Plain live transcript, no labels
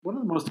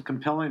of the most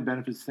compelling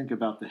benefits, think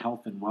about the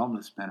health and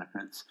wellness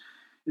benefits,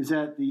 is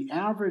that the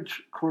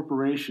average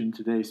corporation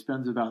today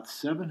spends about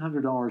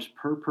 $700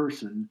 per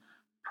person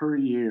per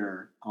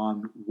year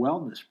on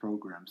wellness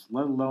programs,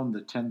 let alone the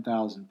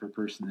 $10,000 per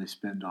person they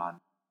spend on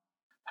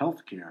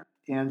healthcare.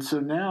 And so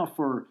now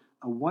for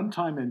a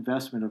one-time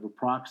investment of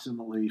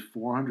approximately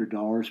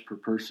 $400 per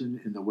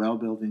person in the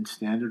well-building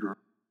standard or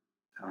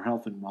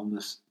health and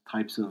wellness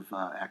types of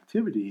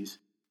activities,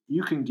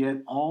 you can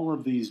get all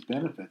of these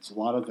benefits, a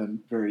lot of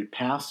them very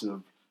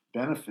passive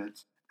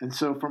benefits. And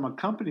so from a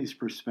company's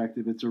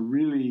perspective, it's a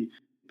really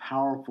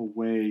powerful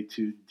way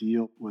to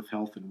deal with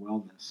health and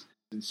wellness.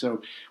 And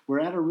so we're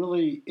at a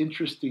really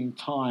interesting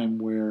time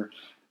where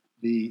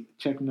the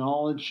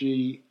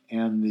technology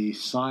and the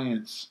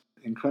science,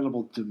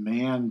 incredible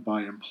demand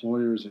by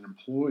employers and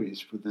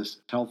employees for this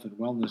health and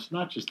wellness,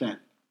 not just that,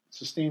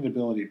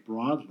 sustainability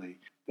broadly,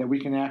 that we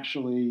can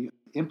actually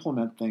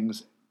implement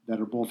things that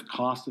are both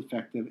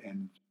cost-effective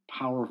and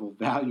powerful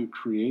value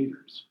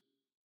creators.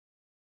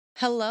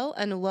 Hello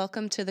and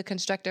welcome to the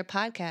Constructor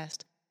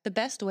Podcast, the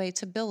best way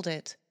to build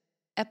it,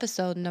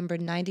 episode number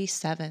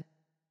 97.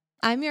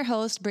 I'm your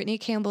host, Brittany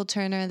Campbell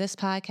Turner. This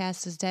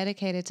podcast is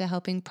dedicated to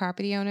helping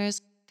property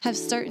owners have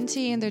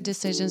certainty in their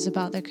decisions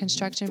about their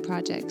construction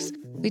projects.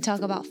 We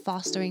talk about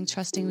fostering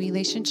trusting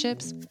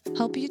relationships,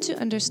 help you to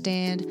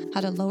understand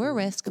how to lower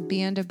risk,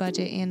 be under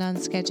budget and on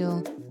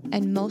schedule,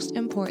 and most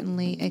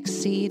importantly,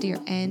 exceed your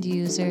end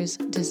users'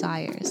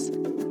 desires.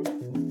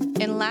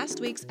 In last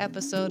week's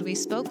episode, we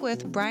spoke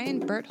with Brian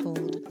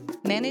Berthold,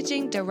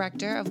 Managing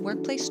Director of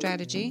Workplace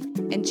Strategy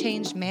and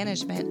Change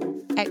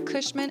Management at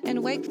Cushman &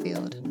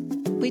 Wakefield.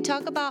 We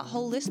talk about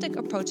holistic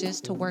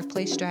approaches to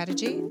workplace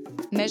strategy,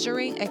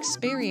 measuring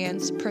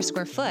experience per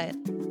square foot,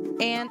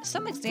 and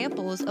some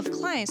examples of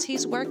clients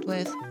he's worked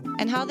with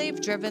and how they've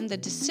driven the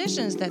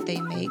decisions that they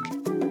make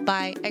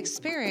by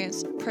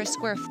experience per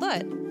square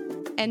foot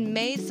and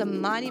made some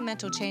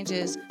monumental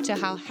changes to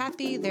how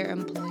happy their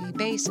employee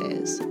base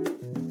is.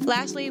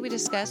 Lastly, we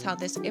discuss how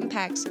this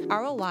impacts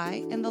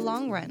ROI in the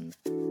long run.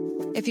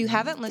 If you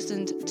haven't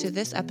listened to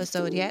this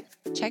episode yet,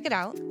 check it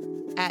out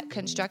at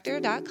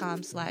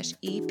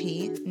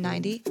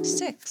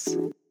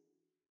constructor.com/EP96.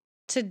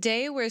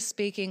 Today, we're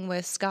speaking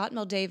with Scott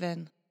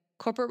Moldavan,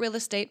 Corporate Real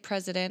Estate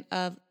President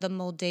of the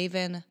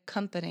Moldavan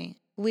Company.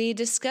 We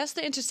discuss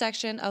the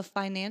intersection of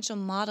financial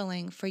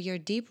modeling for your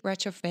deep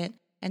retrofit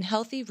and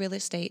healthy real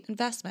estate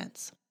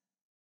investments.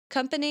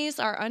 Companies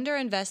are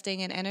underinvesting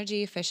in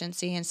energy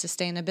efficiency and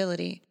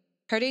sustainability,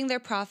 hurting their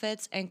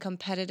profits and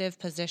competitive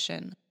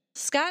position.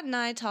 Scott and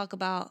I talk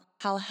about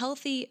how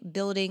healthy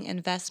building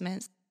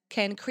investments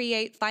can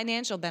create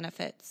financial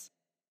benefits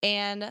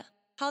and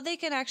how they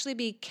can actually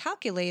be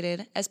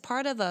calculated as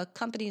part of a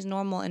company's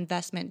normal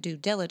investment due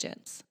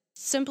diligence,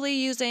 simply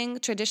using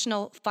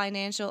traditional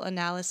financial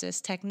analysis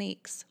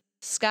techniques.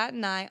 Scott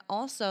and I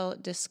also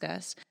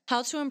discuss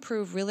how to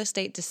improve real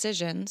estate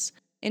decisions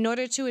in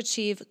order to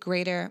achieve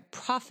greater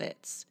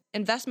profits,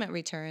 investment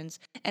returns,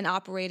 and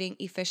operating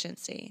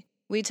efficiency.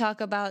 We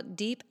talk about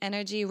deep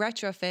energy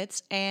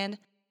retrofits and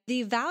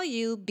the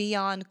value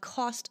beyond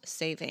cost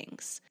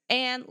savings.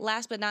 And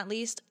last but not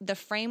least, the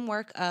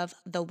framework of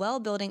the Well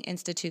Building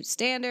Institute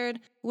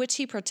standard, which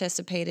he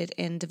participated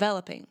in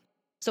developing.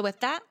 So with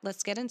that,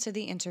 let's get into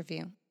the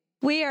interview.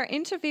 We are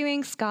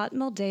interviewing Scott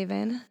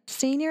Moldavan,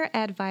 Senior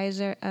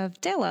Advisor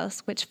of Delos,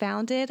 which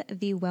founded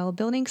the Well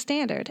Building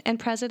Standard and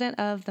President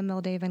of the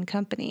Moldavan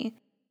Company.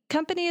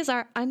 Companies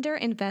are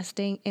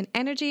underinvesting in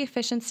energy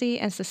efficiency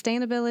and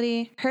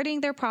sustainability,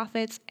 hurting their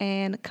profits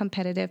and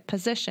competitive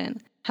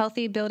position.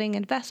 Healthy building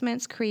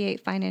investments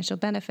create financial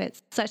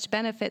benefits. Such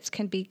benefits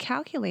can be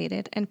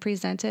calculated and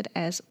presented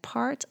as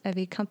part of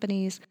a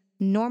company's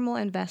normal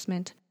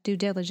investment due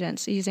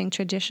diligence using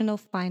traditional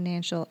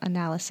financial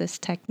analysis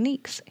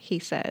techniques, he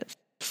says.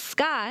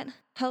 Scott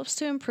helps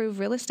to improve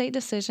real estate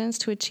decisions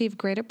to achieve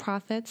greater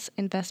profits,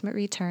 investment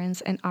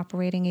returns, and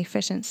operating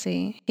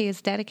efficiency. He is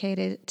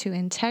dedicated to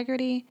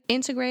integrity,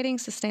 integrating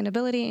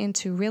sustainability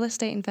into real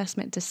estate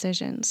investment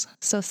decisions.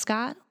 So,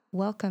 Scott,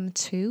 welcome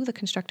to the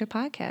Constructor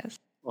Podcast.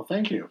 Well,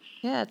 thank you.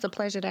 Yeah, it's a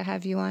pleasure to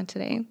have you on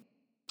today.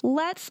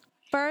 Let's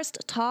first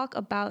talk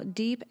about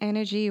deep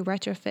energy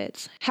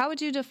retrofits. How would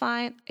you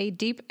define a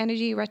deep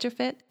energy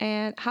retrofit,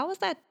 and how is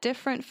that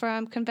different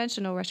from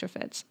conventional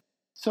retrofits?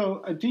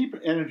 So a deep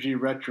energy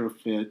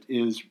retrofit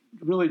is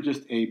really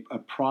just a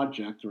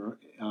project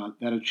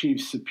that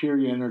achieves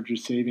superior energy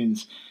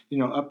savings,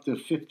 up to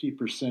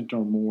 50%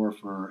 or more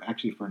for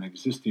an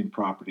existing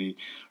property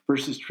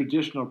versus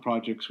traditional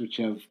projects which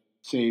have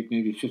saved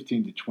maybe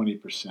 15 to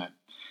 20%.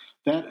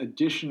 That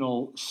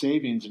additional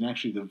savings and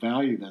actually the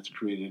value that's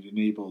created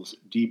enables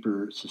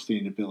deeper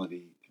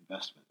sustainability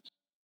investments.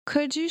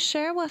 Could you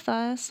share with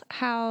us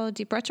how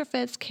deep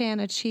retrofits can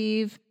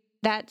achieve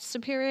that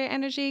superior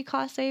energy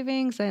cost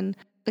savings and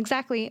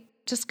exactly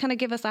just kind of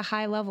give us a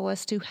high level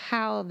as to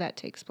how that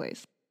takes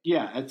place?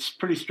 Yeah, it's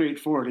pretty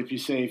straightforward. If you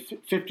say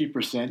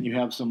 50%, you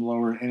have some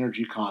lower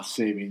energy cost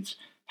savings.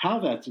 How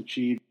that's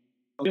achieved,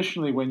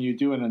 additionally, when you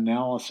do an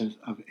analysis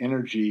of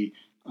energy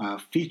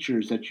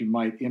features that you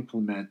might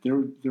implement.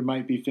 There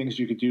might be things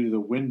you could do to the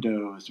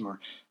windows or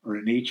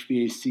an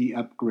HVAC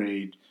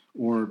upgrade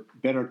or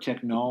better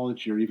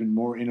technology or even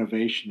more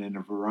innovation in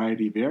a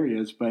variety of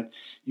areas, but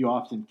you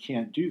often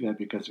can't do that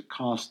because it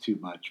costs too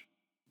much.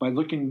 By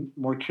looking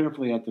more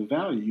carefully at the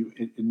value,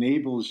 it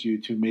enables you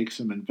to make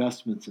some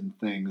investments in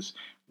things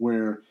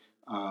where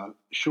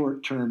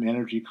short-term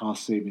energy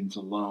cost savings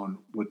alone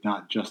would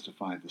not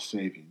justify the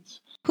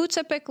savings. Who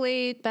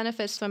typically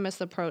benefits from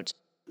this approach?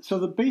 So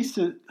the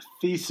basic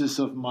thesis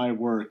of my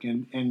work,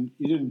 and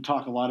you didn't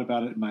talk a lot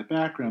about it in my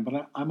background,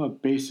 but I'm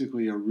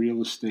basically a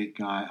real estate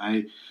guy.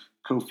 I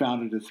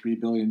co-founded a $3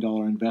 billion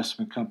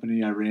investment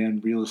company. I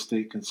ran real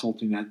estate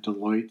consulting at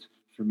Deloitte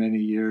for many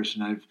years,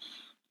 and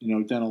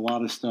I've done a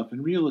lot of stuff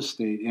in real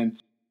estate.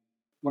 And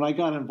when I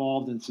got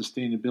involved in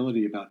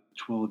sustainability about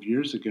 12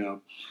 years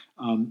ago,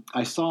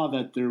 I saw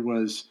that there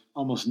was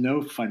almost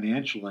no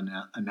financial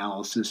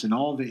analysis, and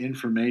all the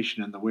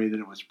information and the way that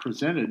it was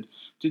presented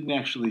didn't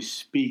actually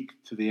speak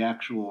to the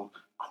actual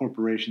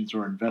corporations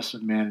or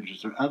investment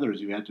managers or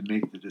others who had to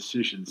make the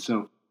decisions.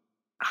 So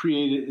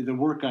the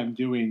work I'm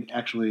doing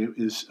actually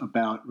is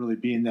about really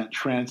being that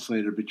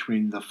translator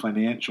between the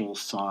financial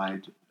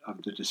side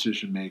of the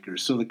decision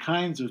makers. So the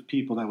kinds of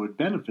people that would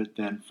benefit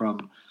then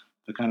from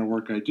the kind of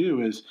work I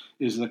do is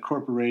the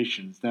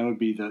corporations. That would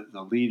be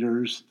the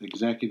leaders, the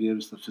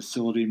executives, the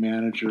facility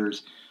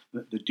managers,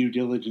 the due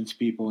diligence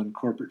people in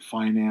corporate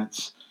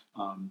finance.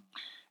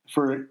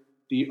 For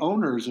the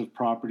owners of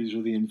properties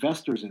or the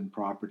investors in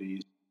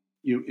properties,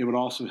 it would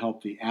also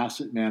help the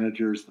asset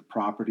managers, the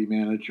property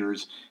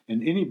managers,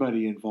 and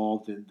anybody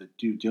involved in the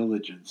due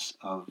diligence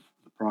of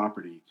the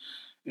property.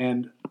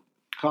 And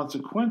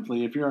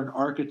consequently, if you're an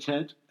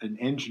architect, an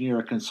engineer,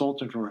 a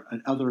consultant, or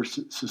another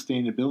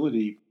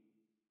sustainability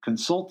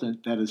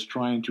consultant that is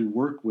trying to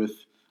work with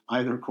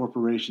either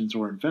corporations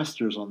or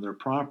investors on their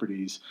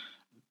properties,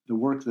 the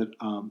work that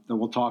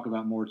we'll talk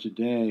about more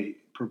today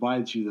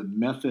provides you the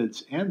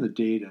methods and the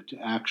data to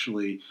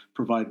actually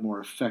provide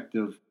more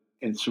effective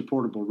and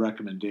supportable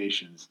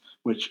recommendations,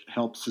 which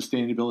help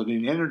sustainability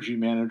and energy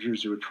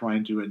managers who are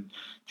trying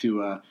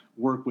to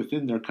work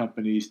within their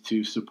companies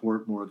to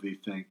support more of these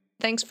things.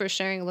 Thanks for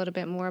sharing a little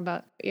bit more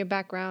about your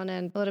background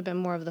and a little bit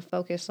more of the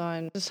focus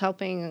on just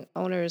helping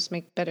owners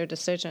make better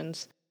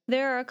decisions.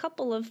 There are a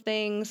couple of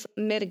things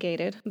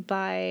mitigated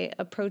by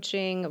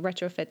approaching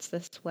retrofits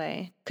this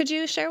way. Could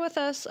you share with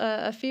us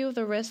a few of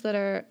the risks that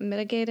are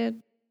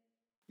mitigated?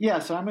 Yeah,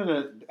 so I'm going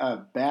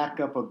to back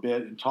up a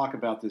bit and talk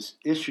about this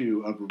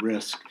issue of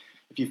risk.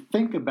 If you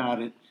think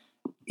about it,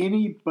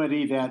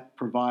 anybody that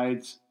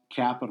provides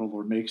capital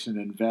or makes an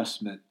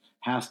investment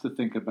has to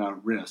think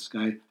about risk.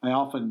 I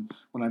often,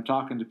 when I'm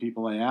talking to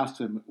people, I ask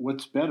them,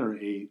 what's better,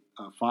 a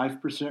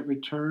 5%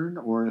 return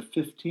or a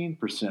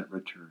 15%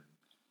 return?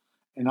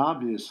 And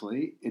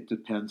obviously, it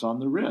depends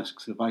on the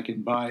risks. If I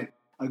can buy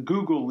a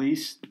Google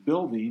leased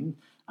building,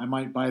 I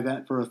might buy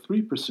that for a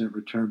 3%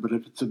 return. But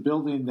if it's a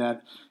building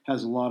that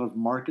has a lot of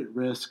market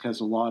risk, has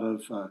a lot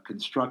of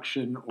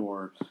construction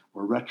or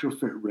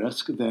retrofit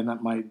risk, then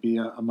that might be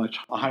a much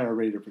higher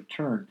rate of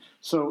return.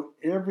 So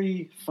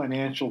every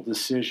financial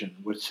decision,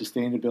 which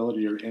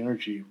sustainability or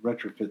energy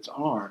retrofits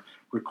are,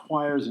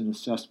 requires an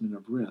assessment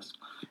of risk.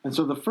 And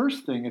so the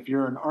first thing, if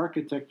you're an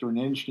architect or an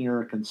engineer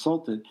or a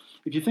consultant,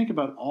 if you think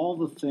about all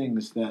the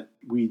things that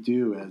we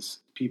do as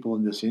people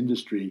in this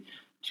industry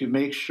to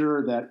make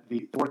sure that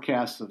the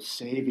forecasts of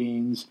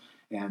savings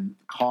and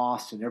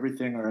costs and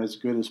everything are as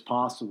good as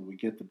possible, we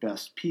get the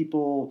best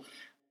people,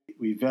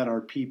 we vet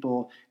our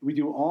people, we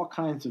do all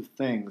kinds of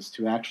things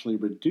to actually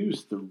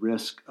reduce the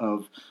risk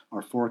of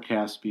our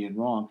forecasts being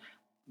wrong.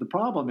 The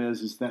problem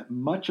is that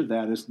much of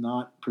that is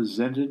not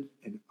presented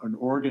and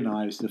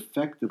organized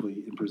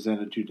effectively and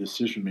presented to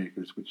decision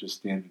makers, which is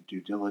standard due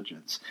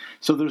diligence.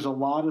 So there's a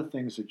lot of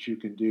things that you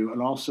can do,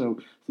 and also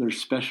there's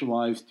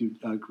specialized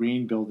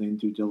green building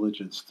due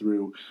diligence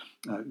through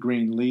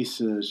green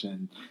leases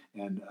and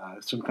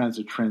some kinds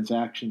of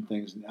transaction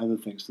things and other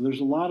things. So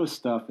there's a lot of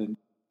stuff, and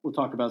we'll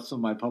talk about some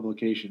of my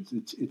publications.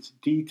 It's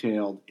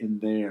detailed in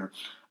there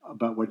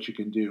about what you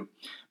can do.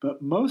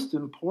 But most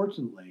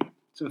importantly,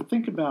 so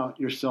think about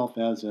yourself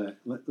as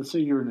let's say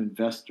you're an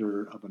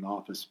investor of an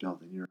office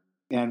building.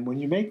 And when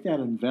you make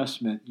that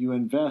investment, you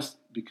invest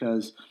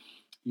because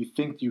you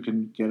think you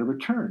can get a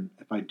return.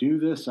 If I do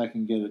this, I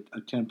can get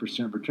a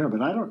 10% return,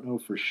 but I don't know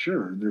for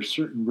sure. And there's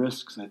certain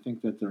risks. I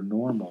think that they're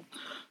normal.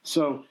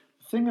 So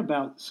the thing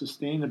about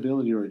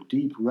sustainability or a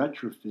deep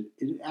retrofit,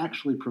 it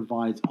actually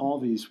provides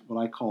all these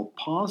what I call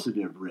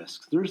positive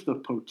risks. There's the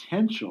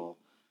potential,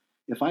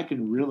 if I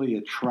can really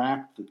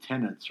attract the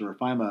tenants, or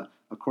if I'm a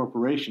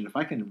corporation, if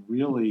I can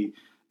really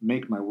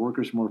make my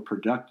workers more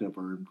productive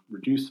or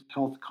reduce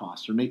health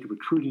costs or make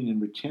recruiting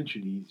and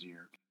retention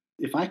easier,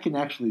 if I can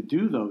actually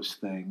do those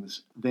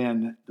things,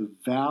 then the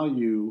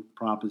value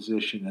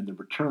proposition and the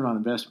return on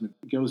investment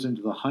goes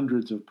into the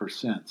hundreds of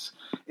percents.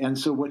 And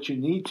so what you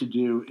need to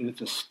do, and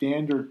it's a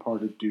standard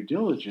part of due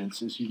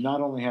diligence, is you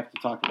not only have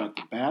to talk about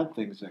the bad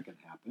things that can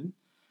happen,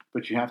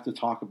 but you have to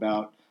talk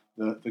about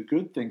the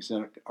good things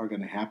that are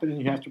going to happen,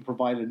 and you have to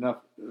provide enough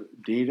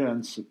data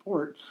and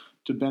support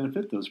to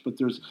benefit those. But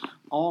there's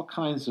all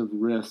kinds of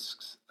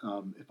risks.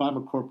 If I'm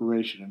a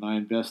corporation and I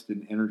invest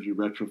in energy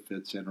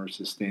retrofits and or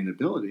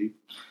sustainability,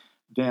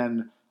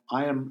 then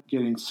I am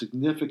getting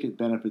significant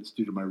benefits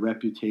due to my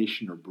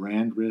reputation or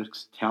brand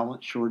risks,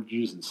 talent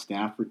shortages and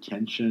staff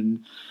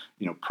retention,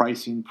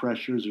 pricing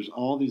pressures. There's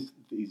all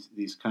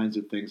these kinds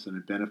of things that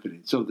I'm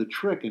benefiting. So the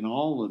trick in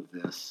all of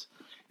this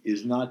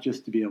is not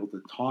just to be able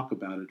to talk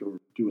about it or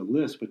do a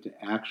list, but to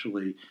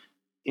actually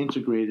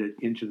integrate it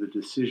into the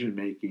decision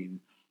making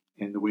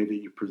in the way that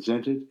you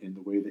present it, in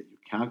the way that you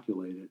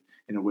calculate it,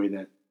 in a way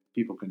that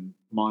people can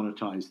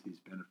monetize these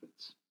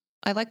benefits.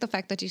 I like the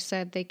fact that you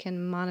said they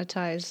can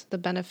monetize the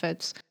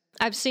benefits.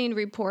 I've seen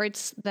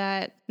reports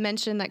that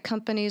mention that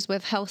companies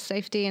with health,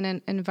 safety,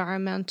 and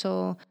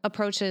environmental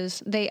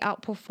approaches, they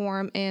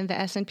outperform in the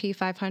S&P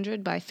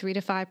 500 by 3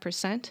 to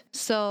 5%.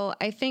 So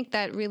I think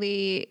that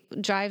really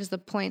drives the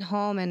point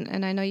home,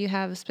 and I know you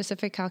have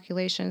specific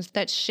calculations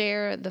that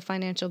share the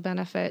financial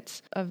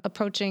benefits of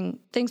approaching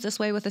things this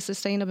way with a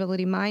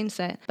sustainability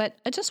mindset. But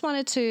I just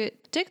wanted to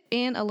dig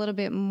in a little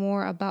bit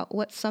more about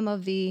what some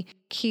of the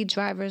key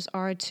drivers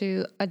are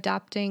to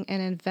adopting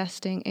and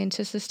investing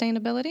into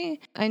sustainability.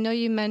 I know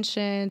you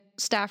mentioned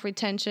staff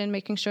retention,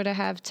 making sure to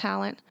have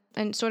talent,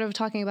 and sort of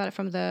talking about it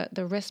from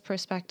the risk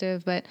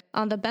perspective. But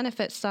on the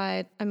benefit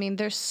side, I mean,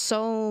 there's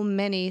so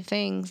many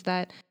things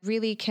that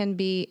really can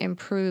be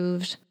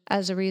improved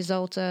as a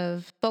result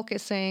of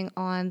focusing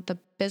on the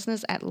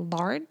business at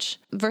large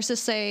versus,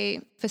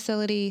 say,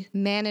 facility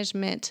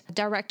management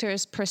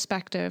director's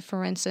perspective,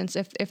 for instance,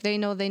 if they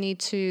know they need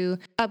to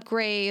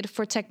upgrade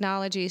for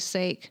technology's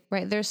sake,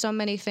 right? There's so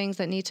many things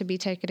that need to be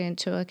taken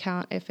into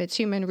account if it's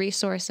human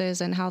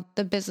resources and how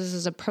the business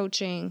is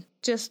approaching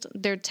just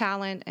their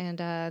talent and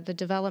the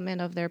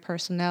development of their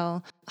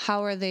personnel.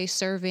 How are they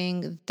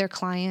serving their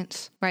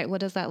clients, right?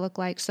 What does that look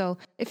like? So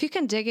if you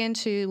can dig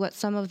into what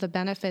some of the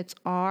benefits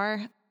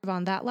are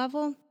on that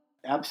level.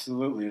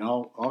 Absolutely, and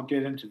I'll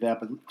get into that.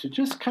 But to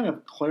just kind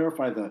of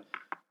clarify the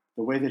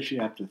way that you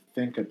have to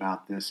think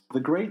about this, the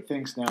great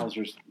things now is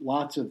there's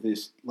lots of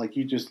this, like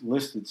you just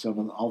listed some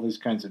of all these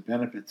kinds of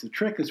benefits. The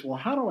trick is, well,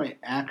 how do I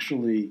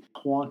actually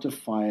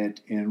quantify it,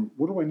 and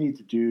what do I need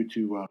to do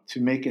to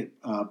make it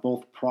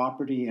both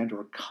property and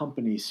or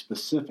company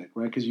specific,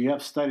 right? Because you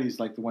have studies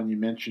like the one you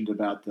mentioned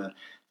about the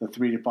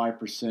 3 to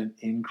 5%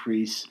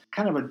 increase,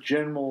 kind of a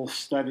general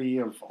study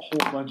of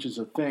whole bunches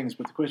of things.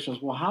 But the question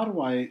is, well, how do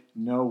I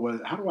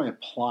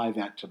apply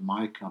that to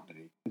my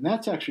company? And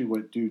that's actually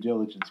what due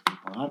diligence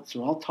people.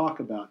 So I'll talk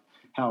about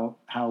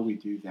how we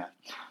do that.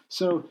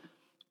 So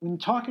when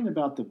talking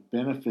about the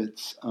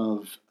benefits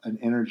of an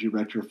energy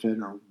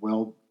retrofit or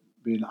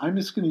well-being, I'm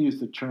just going to use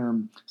the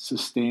term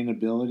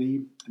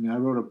sustainability. I mean, I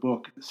wrote a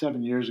book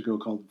 7 years ago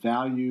called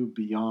Value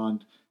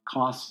Beyond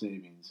Cost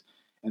Savings.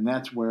 And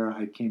that's where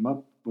I came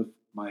up with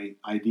my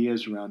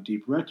ideas around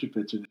deep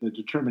retrofits. And the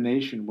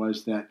determination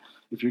was that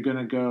if you're going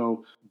to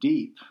go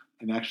deep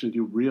and actually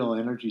do real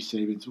energy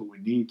savings, what we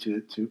need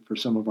to for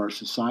some of our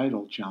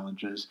societal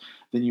challenges,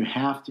 then you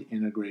have to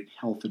integrate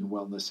health and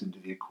wellness into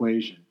the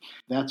equation.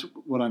 That's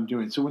what I'm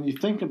doing. So when you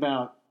think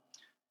about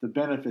the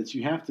benefits,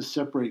 you have to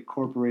separate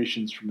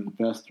corporations from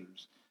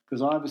investors.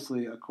 Because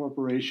obviously a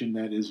corporation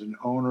that is an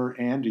owner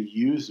and a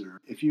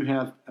user, if you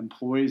have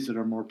employees that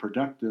are more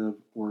productive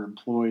or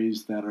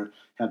employees that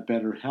have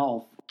better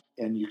health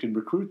and you can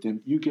recruit them,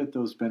 you get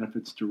those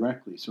benefits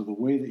directly. So the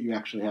way that you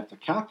actually have to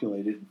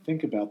calculate it and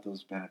think about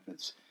those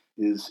benefits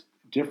is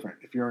different.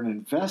 If you're an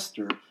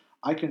investor,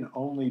 I can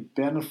only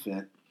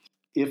benefit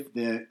if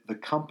the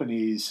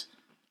companies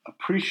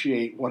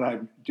appreciate what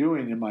I'm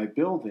doing in my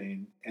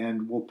building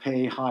and will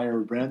pay higher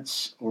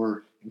rents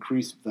or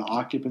increase the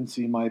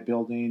occupancy in my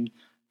building.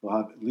 They'll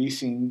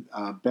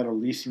have better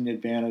leasing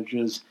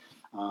advantages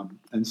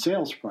and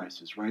sales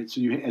prices, right?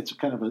 So it's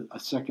kind of a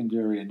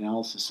secondary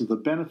analysis. So the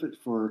benefit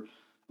for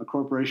a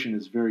corporation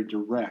is very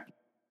direct.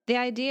 The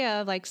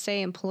idea of, like,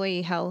 say,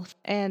 employee health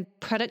and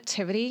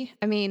productivity,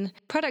 I mean,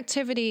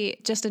 productivity,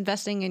 just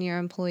investing in your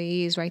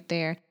employees right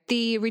there.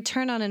 The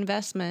return on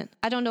investment,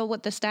 I don't know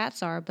what the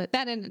stats are, but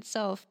that in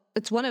itself,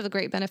 it's one of the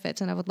great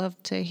benefits, and I would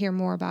love to hear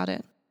more about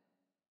it.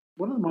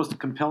 One of the most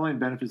compelling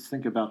benefits,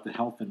 think about the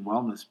health and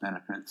wellness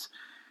benefits,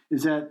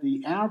 is that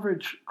the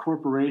average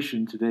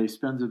corporation today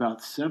spends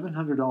about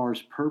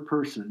 $700 per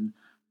person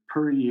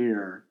per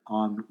year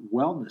on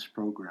wellness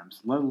programs,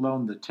 let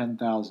alone the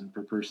 $10,000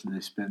 per person they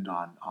spend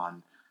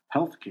on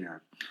healthcare.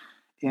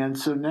 And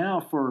so now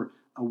for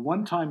a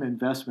one-time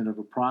investment of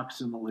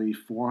approximately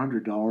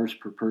 $400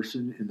 per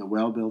person in the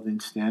well-building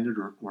standard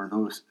or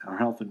those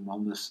health and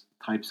wellness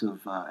types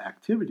of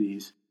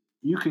activities,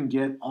 you can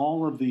get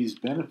all of these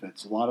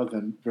benefits, a lot of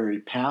them very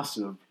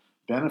passive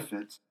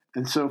benefits.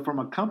 And so from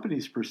a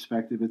company's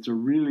perspective, it's a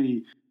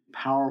really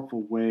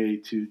powerful way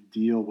to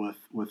deal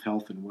with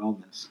health and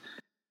wellness.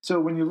 So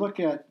when you look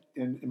at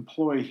in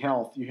employee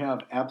health, you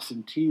have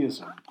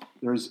absenteeism.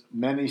 There's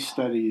many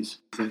studies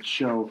that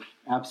show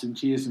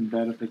absenteeism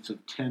benefits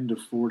of 10 to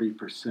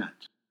 40%.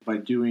 by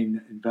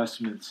doing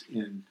investments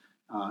in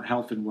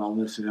health and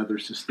wellness and other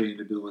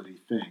sustainability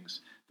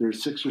things.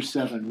 There's 6 or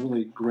 7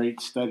 really great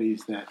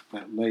studies that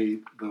lay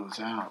those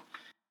out.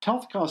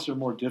 Health costs are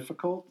more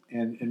difficult,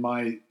 and in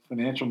my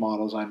financial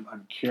models,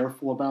 I'm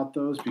careful about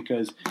those,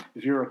 because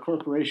if you're a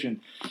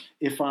corporation,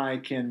 if I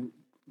can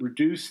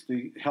reduce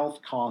the health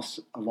costs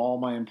of all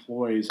my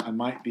employees, I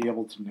might be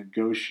able to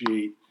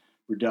negotiate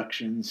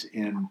reductions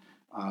in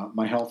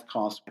my health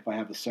costs if I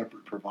have a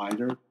separate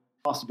provider.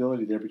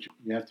 Possibility there, but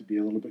you have to be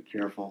a little bit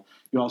careful.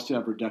 You also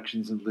have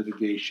reductions in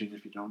litigation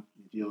if you don't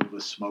deal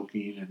with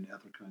smoking and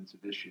other kinds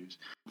of issues.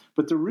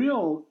 But the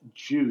real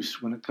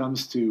juice when it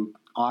comes to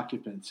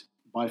occupants,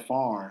 by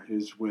far,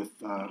 is with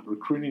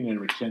recruiting and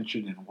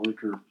retention and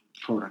worker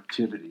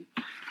productivity.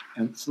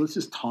 And so let's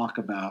just talk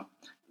about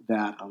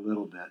that a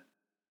little bit.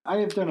 I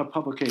have done a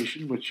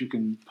publication, which you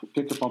can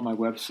pick up on my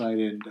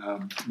website,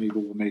 and maybe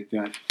we'll make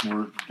that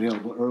more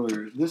available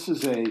earlier. This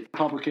is a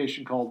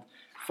publication called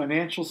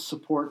Financial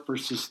Support for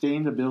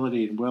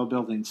Sustainability and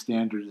Well-Building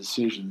Standard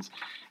Decisions.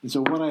 And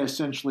so what I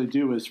essentially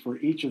do is for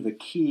each of the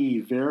key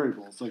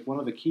variables, like one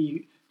of the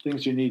key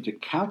things you need to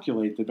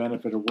calculate the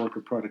benefit of worker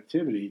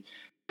productivity,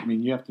 I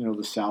mean, you have to know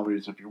the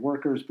salaries of your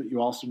workers, but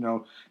you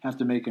also have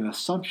to make an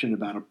assumption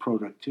about a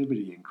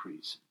productivity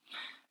increase.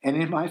 And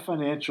in my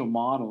financial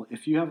model,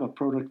 if you have a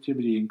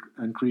productivity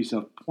increase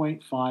of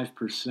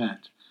 0.5%,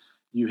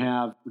 you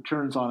have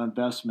returns on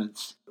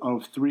investments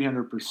of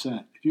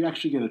 300%. If you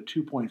actually get a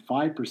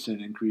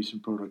 2.5% increase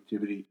in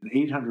productivity, an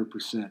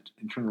 800%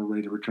 internal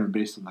rate of return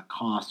based on the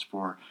cost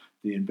for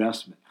the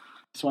investment.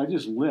 So I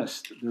just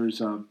list,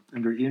 there's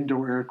under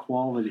indoor air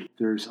quality,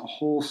 there's a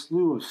whole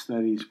slew of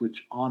studies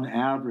which on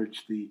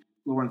average the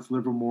Lawrence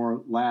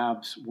Livermore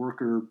Labs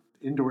worker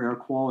indoor air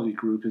quality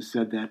group has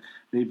said that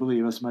they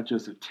believe as much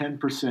as a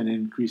 10%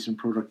 increase in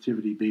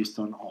productivity based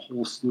on a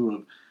whole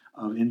slew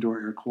of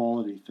indoor air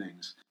quality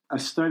things. A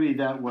study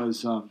that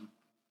was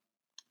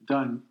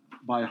done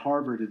by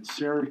Harvard and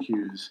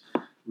Syracuse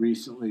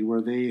recently,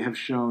 where they have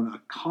shown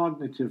a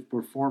cognitive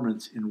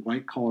performance in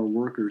white-collar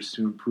workers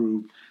to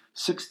improve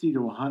 60 to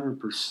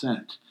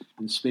 100%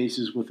 in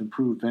spaces with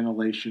improved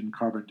ventilation,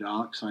 carbon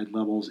dioxide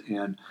levels,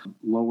 and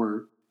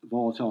lower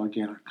volatile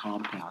organic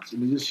compounds. I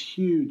mean, there's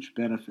huge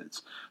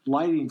benefits.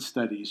 Lighting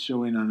studies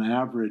showing on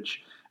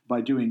average, by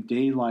doing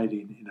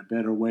daylighting in a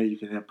better way, you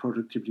can have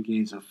productivity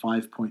gains of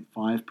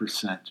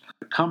 5.5%.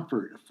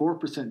 Comfort, a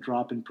 4%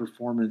 drop in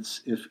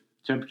performance if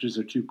temperatures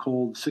are too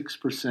cold,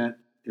 6%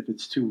 if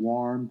it's too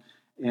warm,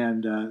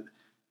 and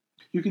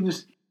you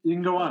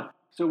can go on.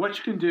 So what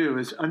you can do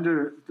is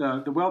under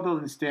the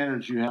well-building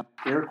standards, you have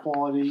air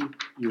quality,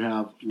 you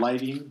have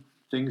lighting,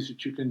 things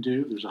that you can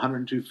do. There's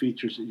 102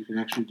 features that you can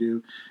actually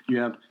do. You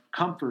have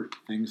comfort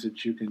things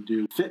that you can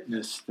do,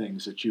 fitness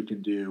things that you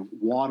can do,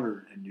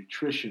 water and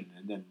nutrition,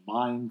 and then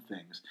mind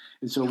things.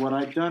 And so what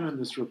I've done in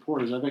this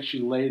report is I've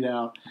actually laid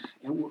out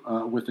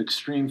with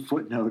extreme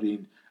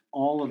footnoting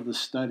all of the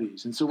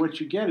studies. And so what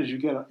you get is you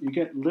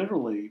get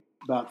literally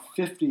about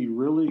 50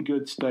 really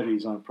good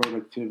studies on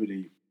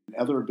productivity in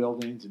other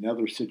buildings and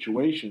other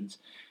situations.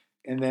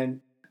 And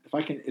then if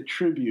I can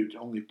attribute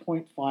only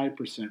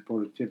 0.5%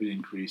 productivity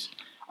increase,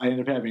 I end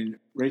up having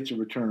rates of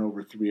return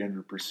over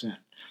 300%.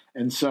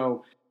 And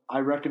so I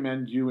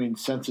recommend doing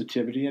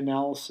sensitivity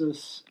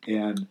analysis.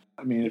 And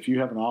I mean, if you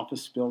have an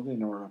office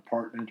building or an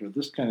apartment or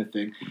this kind of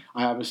thing,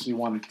 I obviously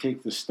want to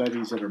take the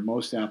studies that are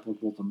most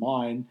applicable to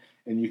mine,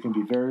 and you can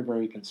be very,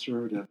 very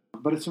conservative.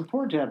 But it's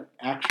important to have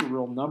actual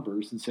real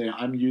numbers and say,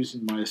 I'm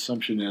using my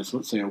assumption as,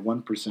 let's say, a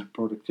 1%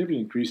 productivity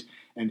increase,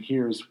 and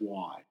here's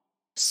why.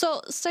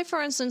 So say,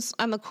 for instance,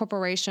 I'm a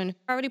corporation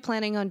already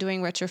planning on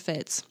doing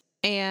retrofits,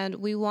 and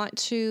we want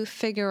to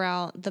figure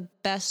out the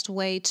best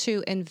way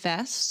to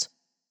invest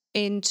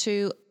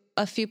into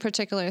a few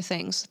particular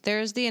things.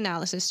 There's the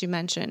analysis you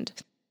mentioned.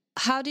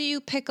 How do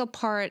you pick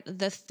apart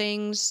the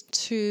things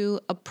to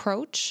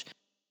approach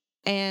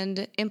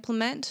and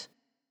implement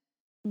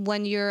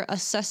when you're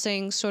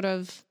assessing sort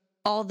of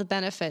all the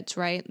benefits,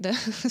 right?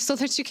 So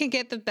that you can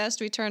get the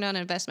best return on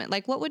investment?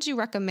 Like, what would you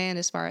recommend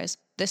as far as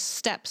the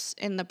steps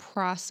in the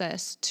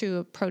process to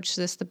approach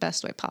this the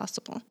best way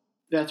possible?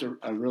 That's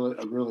a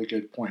really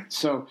good point.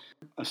 So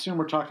assume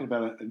we're talking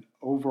about an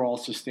overall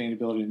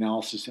sustainability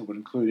analysis that would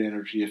include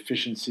energy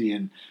efficiency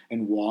and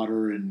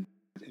water and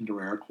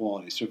indoor air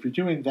quality. So if you're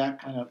doing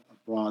that kind of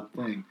broad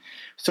thing.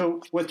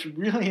 So what's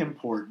really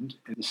important,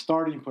 and the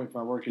starting point for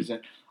my work, is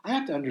that I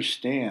have to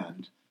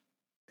understand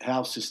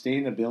how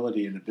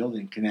sustainability in a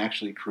building can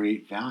actually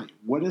create value.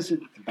 What is it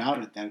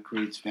about it that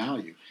creates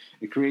value?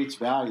 It creates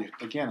value.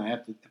 Again,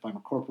 if I'm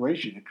a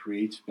corporation, it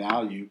creates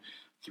value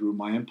through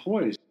my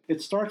employees.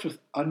 It starts with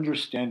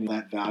understanding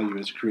that value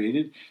is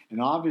created,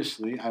 and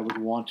obviously I would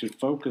want to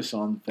focus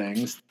on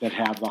things that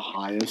have the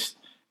highest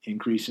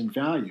increase in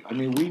value. I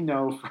mean, we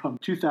know from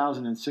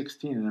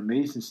 2016, an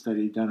amazing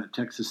study done at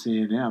Texas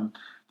A&M,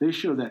 they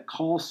show that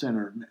call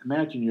center,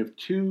 imagine you have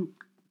two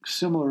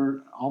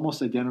similar,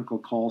 almost identical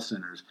call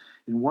centers.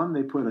 In one,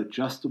 they put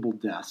adjustable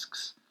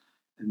desks,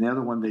 and the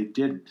other one they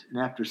didn't. And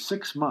after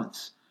 6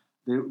 months,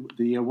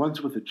 The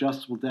ones with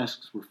adjustable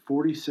desks were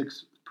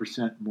 46%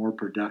 more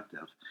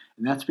productive.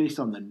 And that's based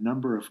on the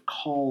number of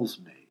calls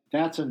made.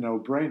 That's a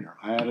no-brainer.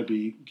 I ought to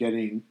be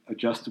getting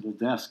adjustable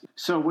desks.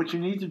 So what you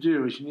need to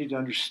do is you need to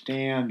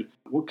understand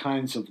what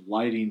kinds of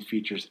lighting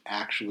features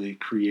actually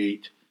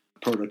create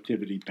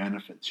productivity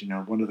benefits.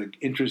 One of the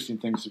interesting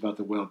things about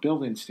the WELL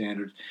building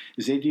standards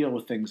is they deal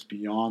with things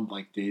beyond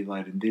like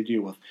daylight, and they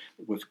deal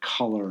with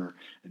color,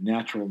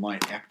 natural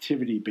light,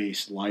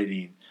 activity-based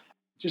lighting,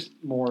 just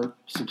more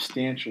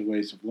substantial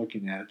ways of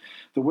looking at it.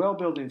 The WELL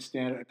building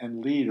standard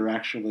and LEED are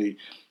actually,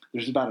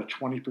 there's about a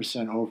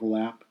 20%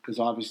 overlap, because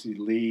obviously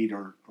LEED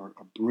or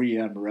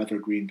BREEAM or other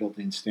green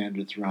building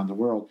standards around the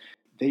world,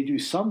 they do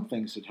some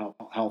things that help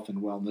health and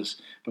wellness,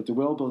 but the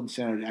WELL building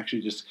standard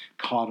actually just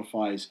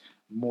codifies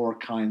more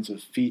kinds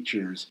of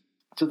features.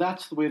 So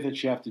that's the way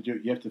that you have to do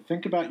it. You have to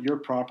think about your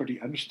property,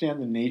 understand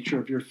the nature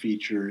of your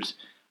features,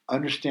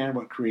 understand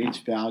what creates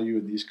value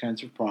in these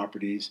kinds of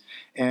properties.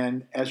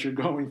 And as you're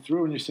going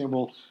through and you're saying,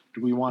 well,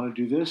 do we want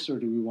to do this or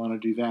do we want to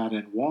do that,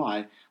 and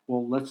why?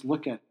 Well, let's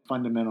look at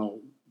fundamental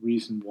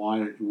reason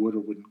why it would or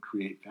wouldn't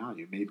create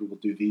value. Maybe we'll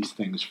do these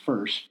things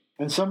first.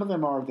 And some of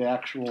them are the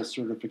actual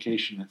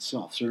certification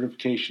itself.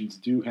 Certifications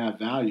do have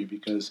value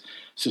because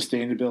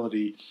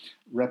sustainability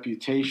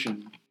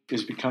reputation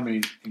is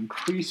becoming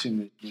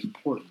increasingly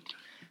important.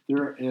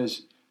 There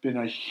has been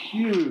a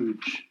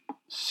huge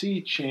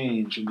sea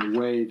change in the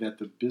way that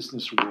the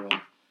business world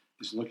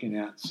is looking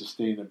at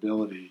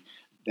sustainability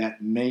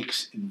that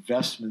makes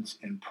investments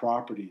in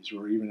properties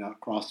or even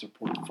across a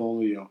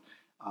portfolio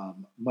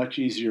much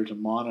easier to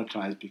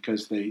monetize,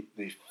 because they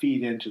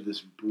feed into this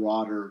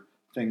broader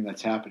thing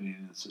that's happening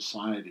in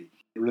society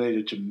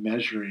related to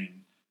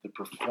measuring the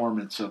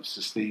performance of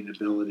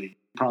sustainability.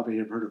 You probably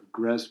have heard of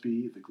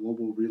GRESB, the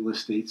Global Real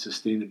Estate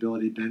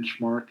Sustainability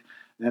Benchmark.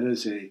 That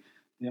is they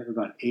have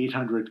about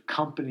 800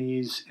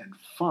 companies and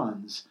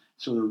funds,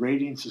 so they're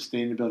rating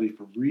sustainability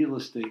for real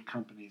estate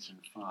companies and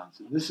funds.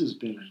 And this has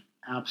been an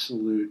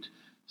absolute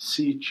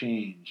sea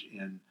change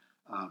in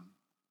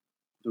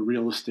the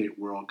real estate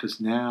world, because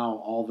now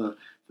all the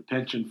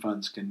pension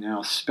funds can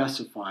now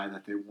specify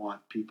that they want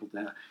people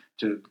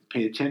to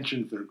pay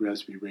attention to their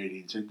GRESB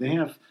ratings. And they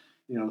have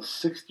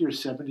 60 or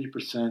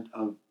 70%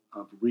 of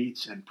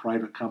REITs and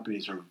private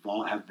companies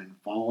have been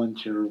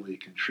voluntarily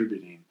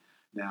contributing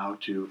now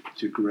to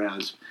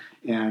GRESB,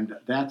 and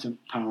that's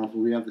powerful.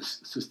 We have the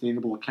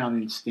Sustainable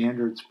Accounting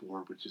Standards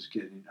Board, which is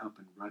getting up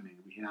and running.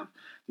 We have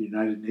the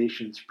United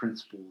Nations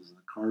Principles and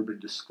the Carbon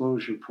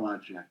Disclosure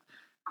Project,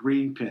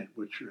 Greenprint,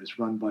 which is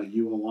run by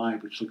ULI,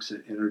 which looks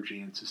at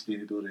energy and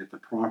sustainability at the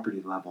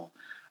property level.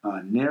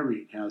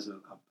 NAREIT has a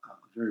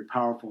very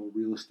powerful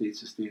real estate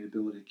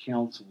sustainability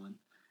council, and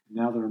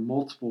now there are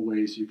multiple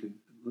ways you can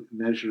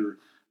measure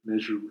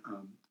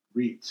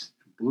REITs.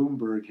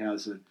 Bloomberg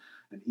has an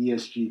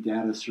ESG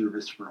data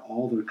service for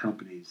all their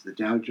companies, the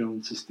Dow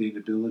Jones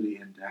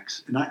Sustainability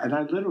Index. And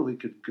I literally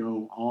could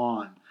go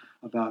on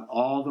about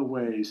all the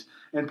ways.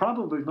 And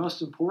probably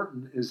most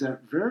important is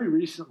that very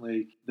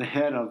recently, the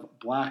head of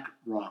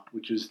BlackRock,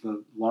 which is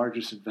the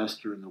largest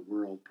investor in the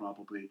world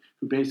probably,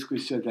 who basically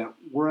said that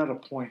we're at a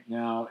point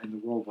now in the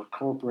world where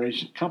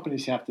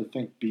companies have to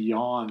think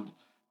beyond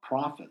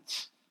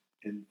profits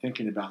in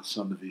thinking about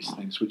some of these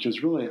things, which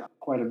is really a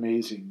quite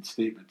amazing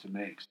statement to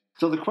make.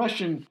 So the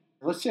question,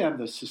 let's say I'm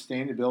the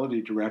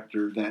sustainability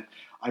director, that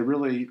I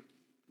really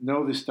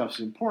know this stuff's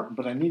important,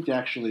 but I need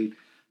to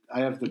I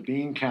have the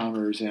bean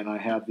counters and I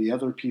have the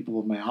other people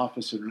in my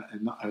office and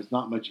I was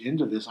not much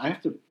into this. I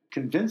have to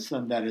convince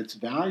them that it's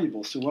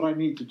valuable. So what I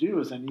need to do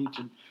is I need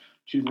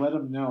to let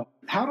them know,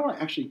 how do I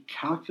actually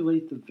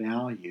calculate the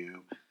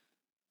value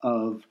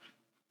of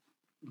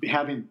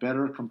having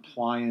better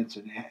compliance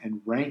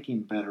and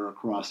ranking better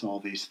across all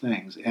these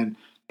things. And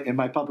in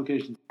my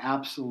publication,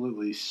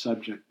 absolutely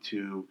subject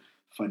to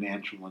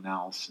financial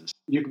analysis.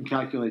 You can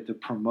calculate the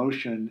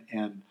promotion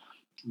and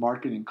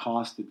marketing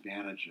cost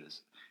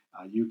advantages.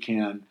 You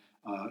can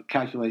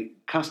calculate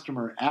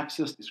customer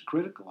access is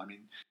critical. I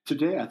mean,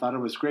 today I thought it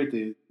was great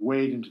they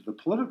wade into the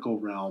political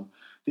realm.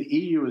 The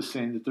EU is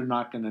saying that they're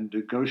not going to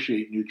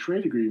negotiate new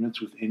trade agreements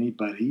with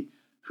anybody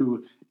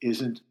who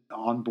isn't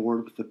on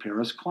board with the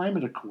Paris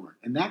Climate Accord.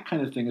 And that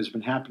kind of thing has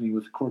been happening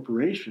with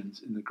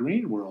corporations in the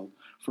green world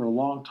for a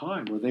long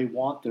time, where they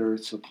want their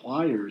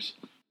suppliers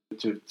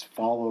to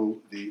follow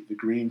the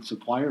green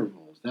supplier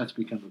rules. That's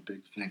become a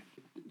big thing.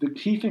 The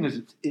key thing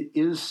is it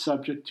is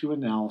subject to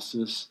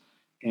analysis,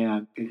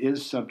 and it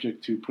is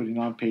subject to putting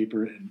on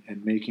paper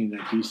and making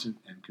a decent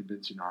and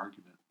convincing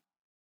argument.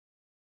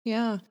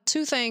 Yeah.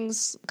 Two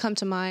things come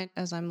to mind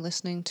as I'm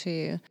listening to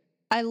you.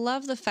 I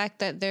love the fact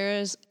that there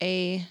is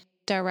a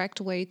direct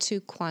way to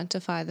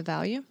quantify the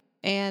value.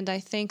 And I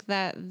think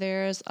that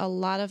there's a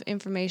lot of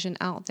information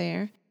out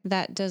there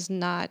that does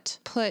not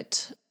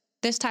put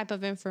this type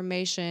of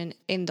information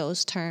in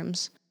those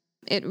terms.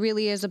 It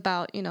really is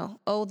about,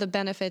 the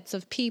benefits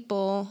of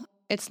people.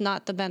 It's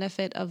not the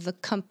benefit of the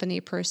company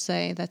per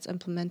se that's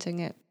implementing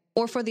it,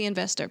 or for the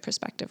investor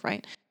perspective,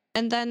 right?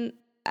 And then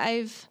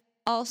I've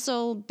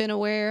also been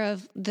aware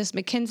of this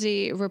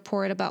McKinsey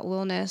report about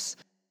wellness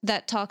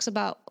that talks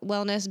about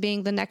wellness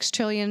being the next $1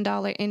 trillion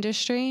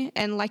industry.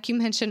 And like you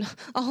mentioned,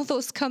 all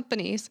those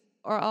companies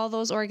or all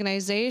those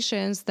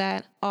organizations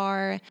that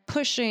are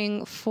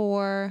pushing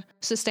for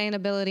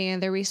sustainability in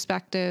their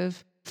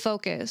respective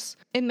focus.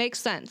 It makes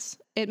sense.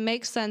 It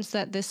makes sense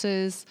that this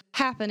is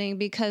happening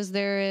because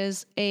there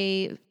is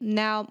a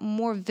now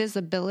more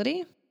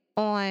visibility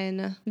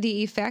on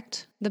the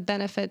effect, the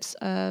benefits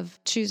of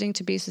choosing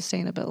to be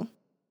sustainable.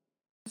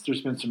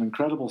 There's been some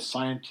incredible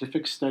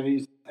scientific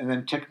studies and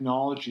then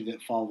technology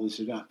that follows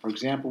it up. For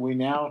example, we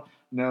now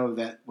know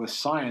that with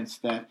science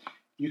that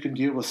you can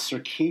deal with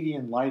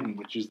circadian lighting,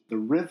 which is the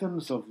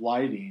rhythms of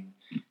lighting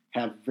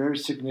have very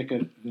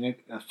significant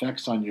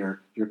effects on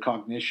your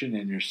cognition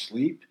and your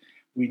sleep.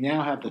 We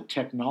now have the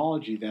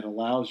technology that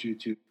allows you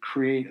to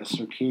create a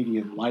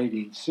circadian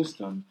lighting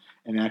system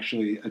and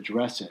actually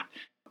address it.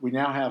 We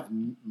now have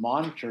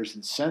monitors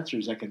and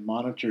sensors that can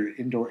monitor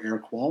indoor air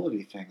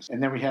quality things.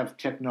 And then we have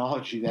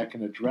technology that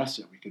can address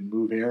it. We can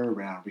move air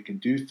around. We can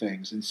do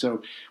things. And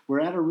so we're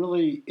at a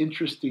really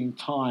interesting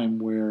time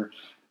where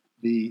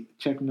the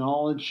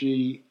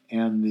technology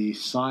and the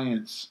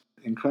science,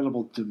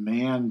 incredible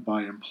demand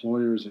by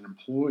employers and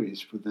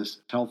employees for this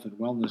health and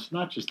wellness,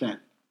 not just that,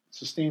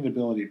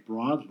 sustainability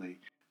broadly,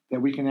 that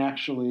we can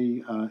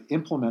actually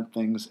implement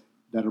things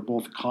that are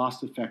both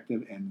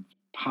cost-effective and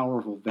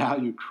powerful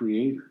value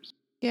creators.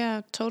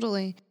 Yeah,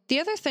 totally. The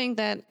other thing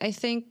that I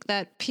think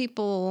that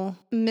people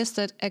miss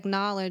to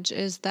acknowledge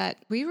is that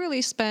we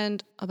really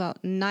spend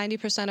about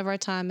 90% of our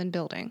time in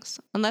buildings,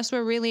 unless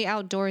we're really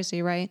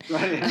outdoorsy, right?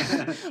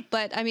 Right.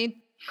 But I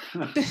mean,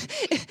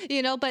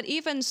 but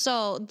even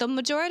so, the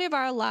majority of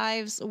our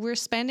lives we're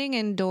spending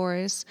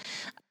indoors.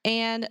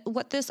 And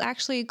what this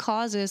actually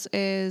causes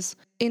is,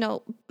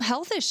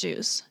 health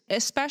issues,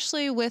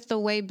 especially with the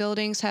way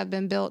buildings have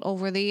been built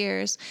over the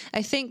years.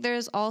 I think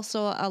there's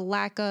also a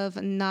lack of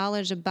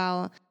knowledge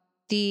about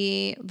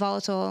the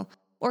volatile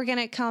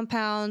organic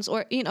compounds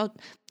or,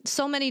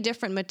 so many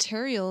different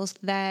materials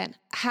that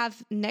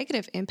have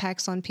negative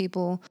impacts on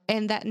people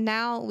and that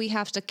now we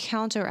have to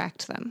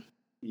counteract them.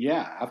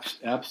 Yeah,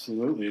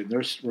 absolutely. And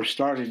we're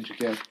starting to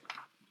get,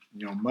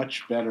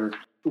 much better.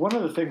 One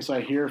of the things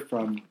I hear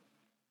from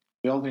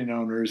building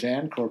owners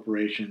and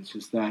corporations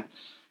is that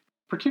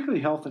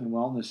particularly health and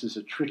wellness is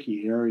a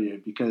tricky area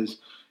because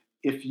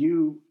if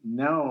you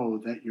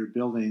know that your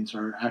buildings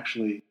are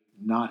actually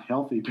not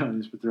healthy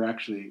buildings, but they're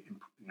actually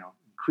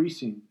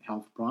increasing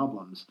health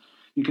problems,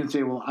 you can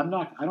say, well, I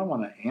don't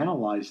want to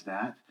analyze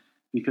that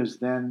because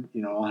then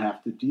I'll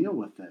have to deal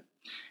with it.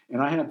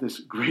 And I have this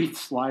great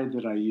slide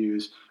that I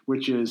use,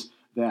 which is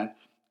that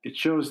it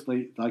shows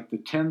the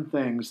 10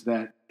 things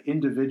that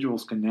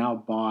individuals can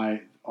now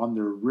buy on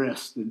their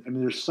wrist. And I mean,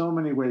 there's so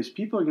many ways.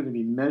 People are going to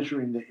be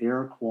measuring the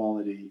air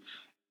quality,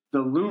 the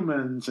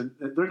lumens, and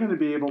they're going to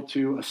be able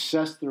to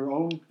assess their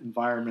own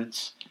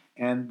environments,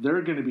 and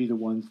they're going to be the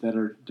ones that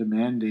are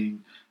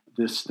demanding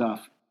this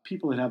stuff.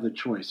 People that have the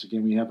choice.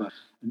 Again, we have an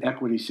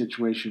equity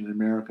situation in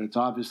America. It's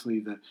obviously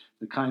the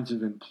kinds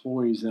of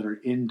employees that are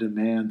in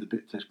demand,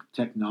 the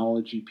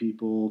technology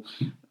people,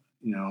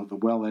 the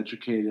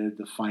well-educated,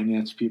 the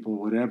finance people,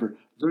 whatever,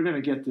 they're going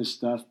to get this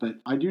stuff. But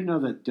I do know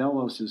that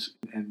Delos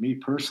and me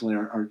personally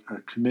are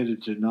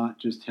committed to not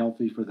just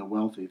healthy for the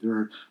wealthy. There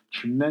are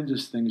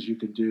tremendous things you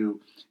can do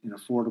in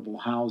affordable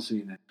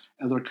housing and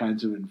other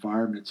kinds of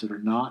environments that are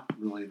not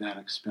really that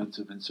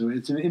expensive. And so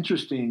it's an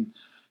interesting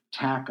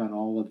tack on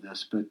all of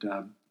this. But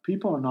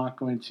people are not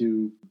going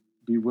to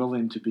be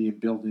willing to be in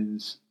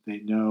buildings they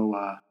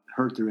know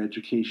hurt their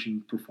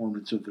education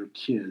performance of their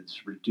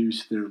kids,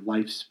 reduce their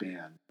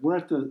lifespan. We're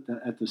at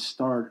the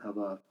start of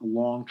a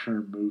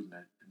long-term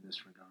movement in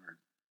this regard.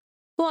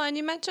 Well, and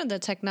you mentioned the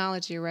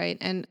technology, right?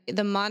 And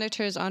the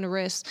monitors on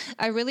wrists.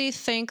 I really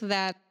think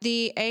that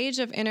the age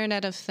of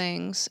Internet of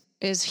Things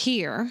is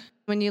here.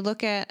 When you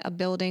look at a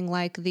building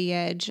like The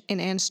Edge in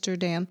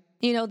Amsterdam,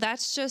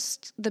 that's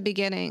just the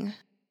beginning.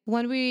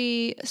 When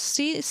we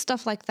see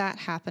stuff like that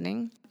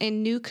happening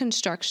in new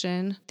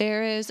construction,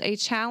 there is a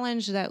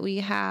challenge that we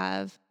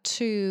have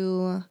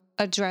to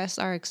address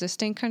our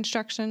existing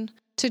construction,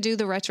 to do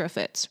the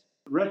retrofits.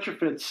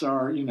 Retrofits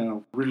are,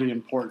 really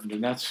important,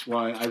 and that's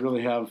why I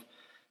really have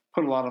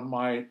put a lot of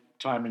my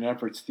time and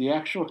efforts. The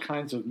actual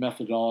kinds of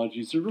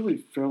methodologies are really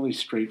fairly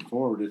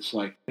straightforward. It's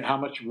like, how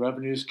much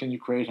revenues can you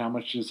create? How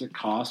much does it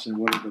cost? And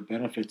what are the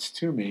benefits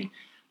to me,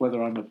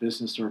 whether I'm a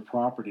business or a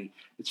property?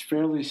 It's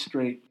fairly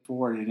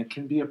straightforward, and it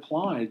can be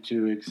applied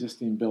to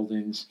existing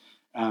buildings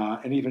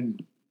and even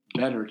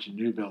better to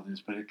new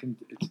buildings. But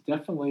it's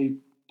definitely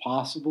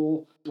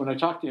possible. When I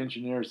talk to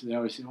engineers, they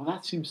always say, well,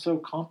 that seems so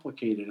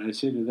complicated. I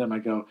say to them, I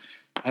go,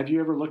 have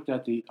you ever looked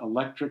at the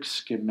electric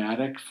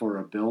schematic for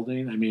a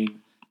building? I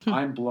mean,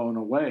 I'm blown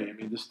away. I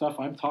mean, the stuff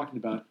I'm talking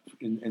about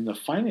in the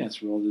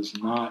finance world is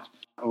not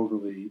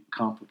overly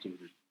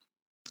complicated.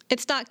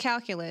 It's not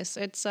calculus.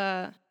 It's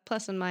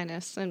plus and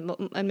minus and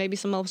maybe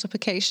some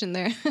multiplication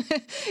there.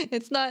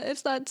 It's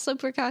not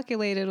super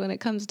calculated when it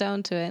comes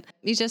down to it.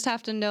 You just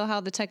have to know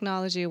how the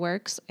technology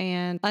works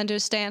and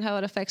understand how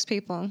it affects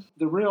people.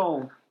 The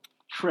real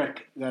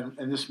trick,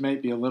 and this may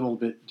be a little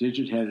bit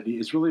digit-headedy,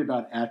 is really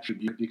about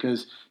attribute,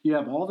 because you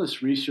have all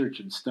this research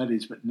and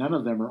studies, but none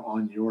of them are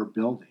on your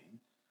building,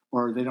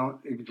 or they don't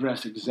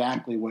address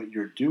exactly what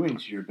you're doing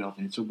to your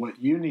building. So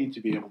what you need to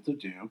be able to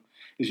do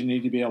is you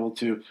need to be able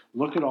to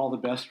look at all the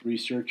best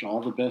research, all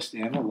the best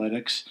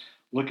analytics,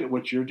 look at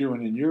what you're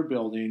doing in your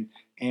building,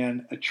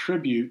 and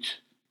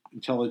attribute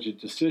intelligent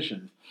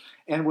decisions.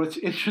 And what's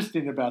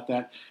interesting about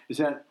that is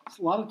that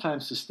a lot of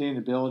times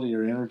sustainability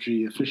or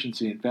energy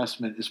efficiency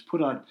investment is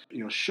put on,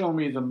 show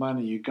me the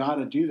money, you got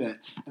to do that.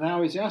 And I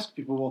always ask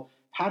people, well,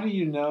 how do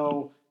you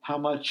know how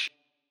much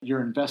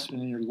your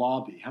investment in your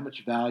lobby, how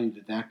much value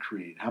did that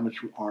create? How much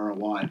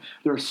ROI?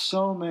 There are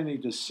so many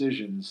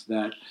decisions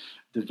that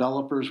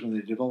developers, when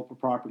they develop a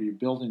property, or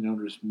building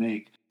owners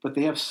make, but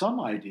they have some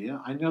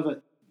idea. I know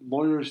that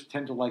lawyers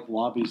tend to like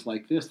lobbies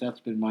like this. That's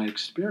been my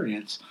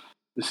experience.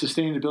 The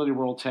sustainability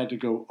world's had to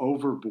go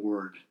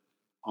overboard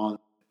on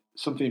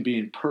something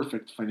being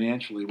perfect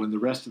financially when the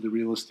rest of the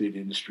real estate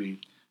industry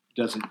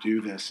doesn't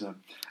do this.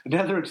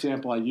 Another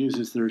example I use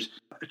is there's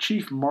a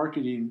chief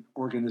marketing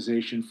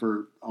organization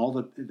for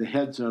all the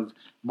heads of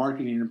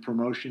marketing and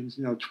promotions.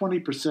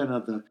 20%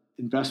 of the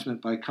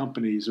investment by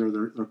companies or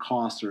their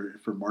costs are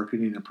for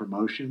marketing and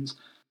promotions.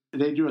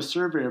 They do a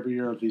survey every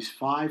year of these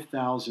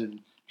 5,000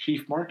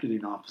 chief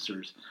marketing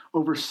officers.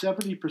 Over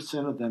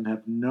 70% of them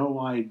have no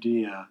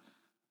idea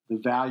the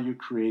value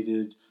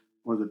created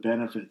or the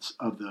benefits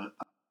of the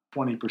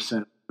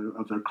 20%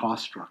 of their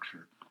cost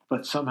structure.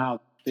 But somehow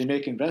they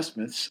make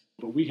investments,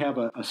 but we have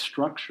a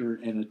structure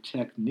and a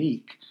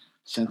technique,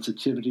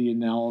 sensitivity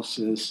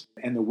analysis,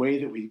 and the way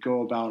that we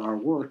go about our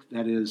work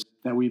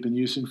that we've been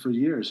using for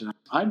years. And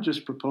I'm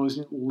just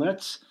proposing,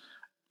 let's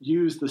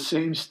use the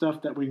same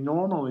stuff that we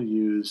normally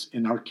use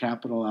in our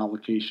capital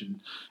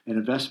allocation and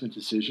investment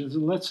decisions,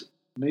 and let's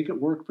make it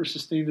work for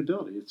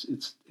sustainability.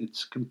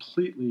 It's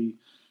completely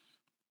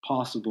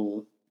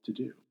possible to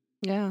do.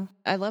 Yeah,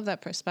 I love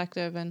that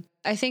perspective. And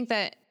I think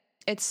that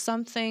it's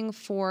something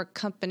for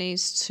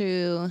companies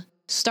to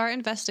start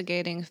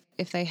investigating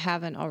if they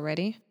haven't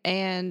already.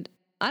 And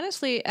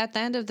honestly, at the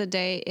end of the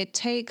day, it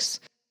takes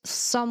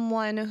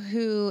someone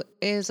who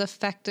is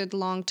affected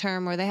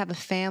long-term, or they have a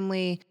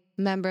family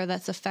member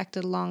that's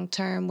affected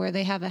long-term, where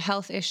they have a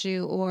health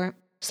issue or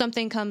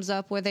something comes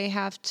up where they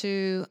have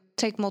to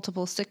take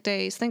multiple sick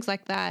days, things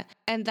like that.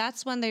 And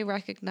that's when they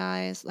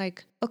recognize,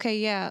 like, okay,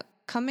 yeah,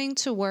 coming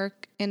to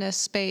work in a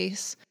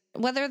space,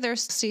 whether they're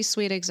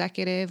C-suite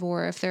executive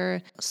or if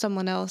they're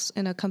someone else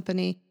in a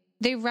company,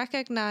 they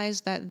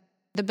recognize that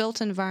the built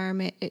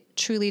environment, it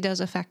truly does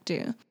affect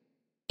you.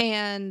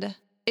 And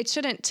it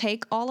shouldn't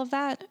take all of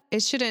that.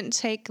 It shouldn't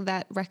take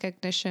that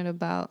recognition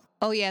about,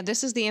 oh yeah,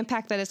 this is the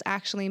impact that it's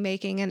actually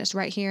making and it's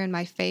right here in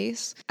my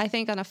face. I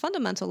think on a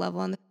fundamental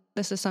level, and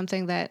this is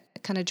something that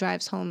kind of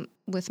drives home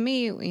with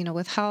me,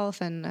 with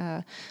health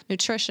and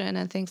nutrition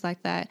and things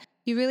like that,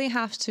 you really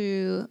have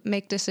to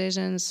make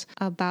decisions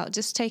about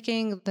just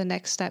taking the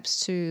next steps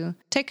to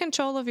take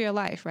control of your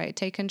life, right?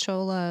 Take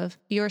control of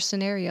your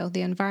scenario,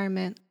 the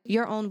environment,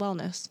 your own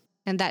wellness.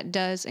 And that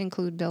does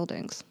include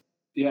buildings.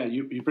 Yeah,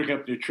 you bring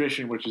up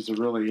nutrition, which is a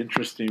really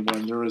interesting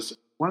one. There is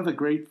one of the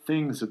great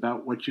things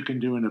about what you can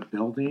do in a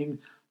building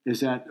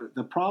is that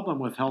the problem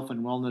with health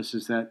and wellness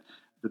is that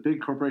the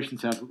big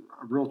corporations have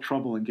real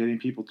trouble in getting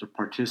people to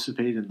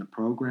participate in the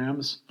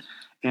programs.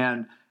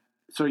 And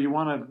so you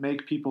want to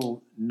make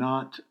people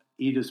not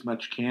eat as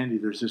much candy.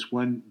 There's this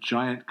one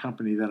giant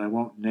company that I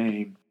won't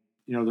name.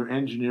 Their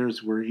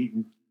engineers were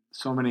eating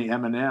so many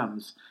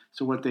M&Ms.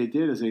 So what they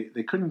did is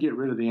they couldn't get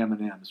rid of the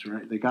M&Ms,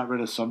 right? They got rid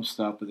of some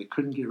stuff, but they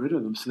couldn't get rid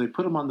of them. So they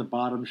put them on the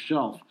bottom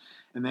shelf,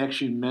 and they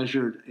actually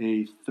measured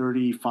a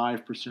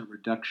 35%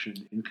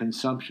 reduction in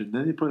consumption.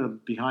 Then they put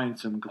them behind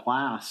some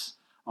glass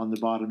on the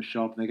bottom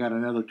shelf, and they got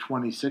another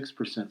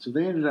 26%. So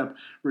they ended up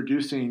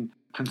reducing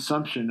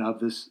consumption of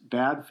this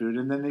bad food,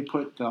 and then they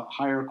put the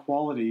higher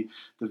quality,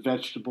 the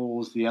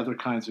vegetables, the other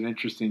kinds of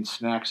interesting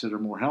snacks that are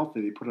more healthy,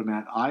 they put them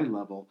at eye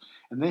level,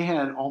 and they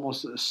had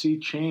almost a sea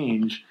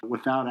change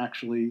without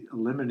actually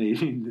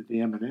eliminating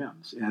the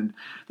M&Ms. And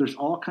there's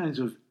all kinds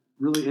of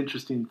really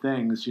interesting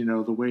things,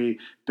 the way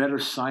better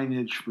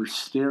signage for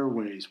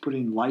stairways,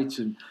 putting lights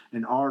and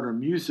art or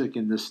music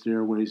in the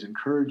stairways,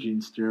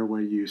 encouraging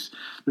stairway use.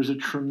 There's a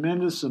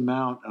tremendous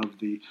amount of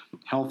the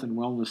health and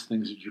wellness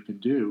things that you can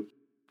do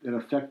that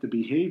affect the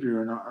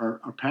behavior and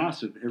are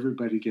passive.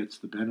 Everybody gets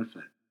the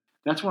benefit.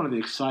 That's one of the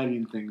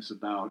exciting things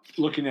about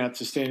looking at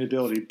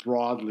sustainability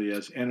broadly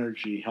as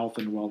energy, health,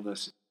 and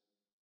wellness.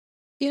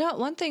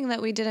 One thing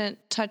that we didn't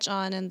touch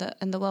on in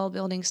the well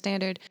building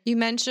standard, you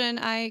mentioned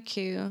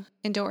IAQ,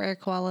 indoor air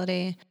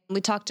quality. We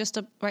talked just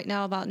right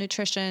now about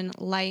nutrition,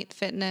 light,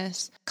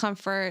 fitness,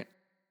 comfort,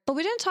 but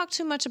we didn't talk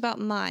too much about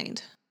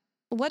mind.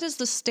 What does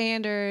the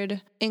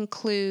standard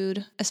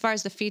include as far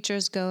as the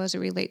features go as it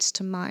relates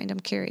to mind? I'm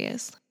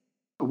curious.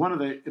 One of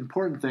the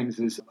important things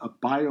is a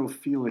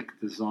biophilic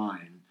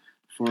design.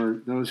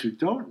 For those who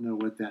don't know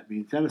what that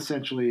means, that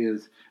essentially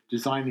is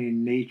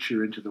designing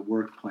nature into the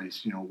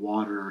workplace,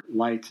 water,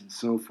 lights, and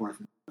so forth.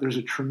 There's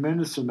a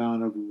tremendous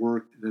amount of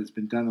work that's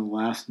been done in the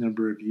last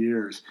number of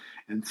years,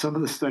 and some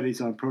of the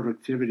studies on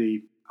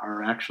productivity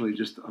are actually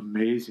just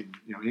amazing.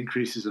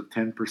 Increases of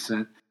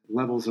 10%,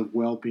 levels of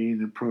well-being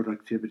and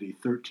productivity,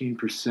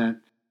 13%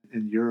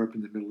 in Europe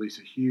and the Middle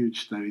East, a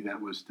huge study that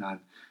was done.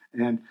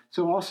 And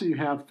so also you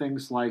have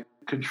things like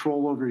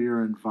control over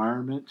your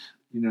environment,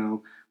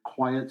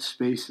 quiet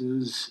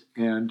spaces,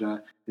 and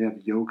they have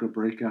yoga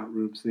breakout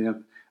rooms. They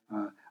have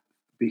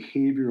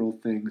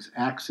behavioral things,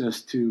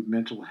 access to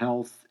mental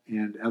health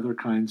and other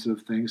kinds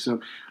of things.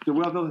 So the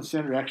Well Building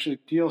Center actually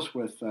deals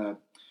with the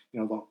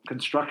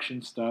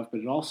construction stuff,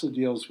 but it also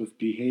deals with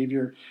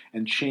behavior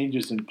and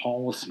changes in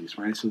policies,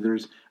 right? So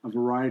there's a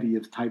variety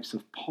of types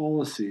of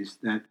policies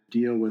that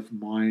deal with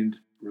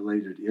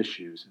mind-related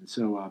issues. And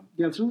so,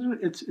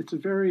 it's a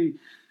very,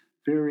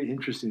 very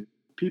interesting.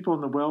 People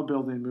in the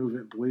well-building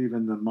movement believe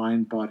in the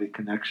mind-body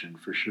connection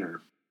for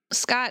sure.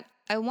 Scott,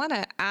 I want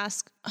to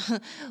ask,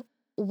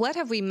 what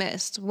have we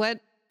missed?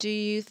 What do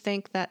you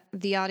think that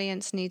the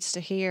audience needs to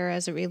hear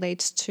as it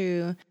relates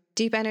to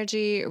deep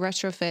energy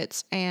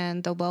retrofits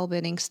and the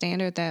well-being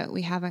standard that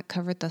we haven't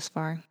covered thus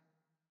far?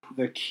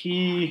 The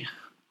key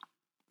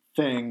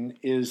thing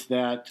is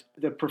that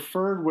the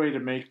preferred way to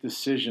make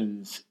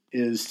decisions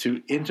is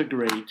to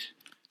integrate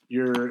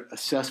your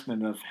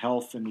assessment of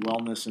health and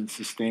wellness and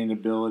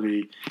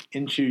sustainability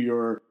into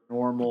your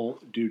normal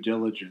due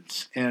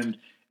diligence. And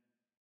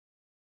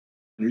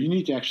you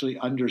need to actually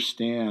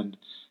understand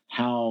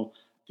how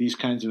these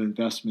kinds of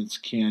investments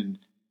can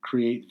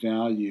create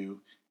value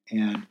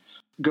and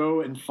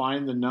go and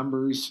find the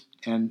numbers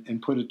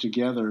and put it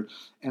together.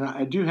 And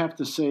I do have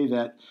to say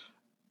that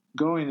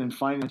going and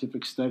finding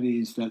scientific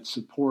studies that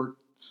support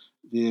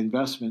the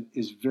investment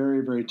is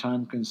very, very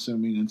time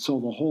consuming. And so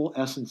the whole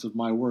essence of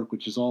my work,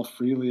 which is all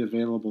freely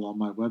available on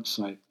my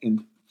website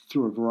and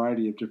through a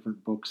variety of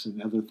different books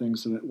and other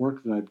things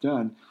work that I've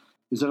done,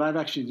 is that I've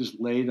actually just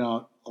laid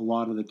out a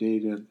lot of the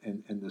data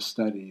and the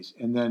studies.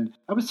 And then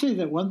I would say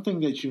that one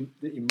thing that you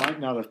might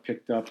not have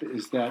picked up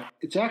is that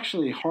it's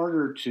actually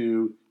harder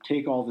to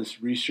take all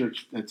this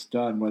research that's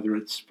done, whether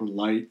it's for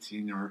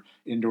lighting or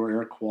indoor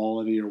air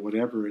quality or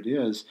whatever it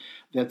is,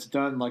 that's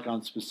done like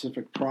on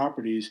specific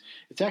properties.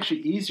 It's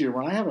actually easier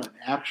when I have an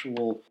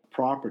actual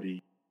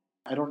property.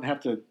 I don't have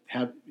to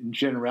have in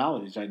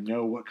generalities. I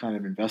know what kind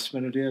of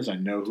investment it is. I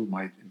know who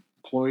my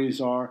employees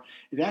are.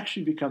 It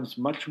actually becomes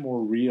much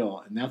more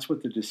real, and that's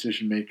what the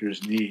decision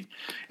makers need.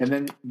 And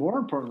then more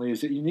importantly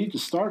is that you need to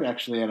start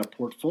actually at a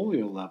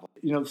portfolio level.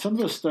 Some of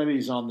the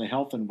studies on the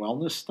health and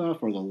wellness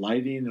stuff or the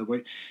lighting,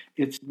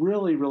 it's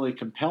really, really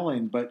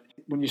compelling, but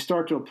when you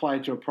start to apply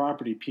it to a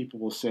property, people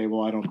will say,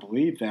 well, I don't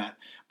believe that.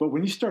 But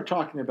when you start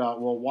talking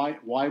about, well,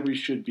 why we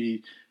should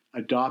be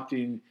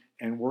adopting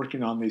and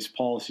working on these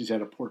policies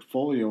at a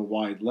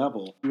portfolio-wide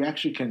level, you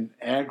actually can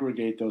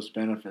aggregate those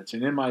benefits.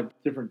 And in my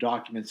different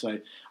documents,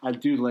 I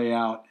do lay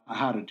out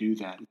how to do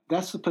that.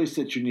 That's the place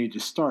that you need to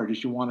start,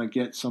 is you want to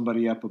get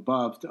somebody up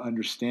above to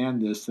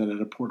understand this, that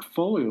at a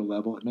portfolio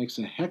level, it makes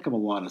a heck of a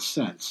lot of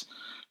sense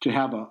to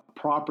have a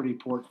property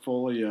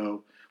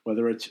portfolio,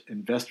 whether it's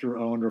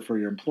investor-owned or for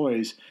your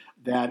employees,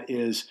 that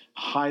is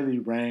highly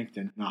ranked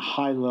and a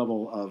high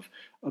level of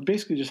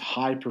basically just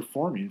high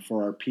performing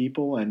for our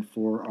people and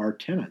for our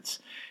tenants.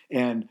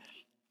 And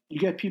you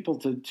get people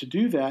to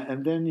do that,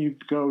 and then you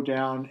go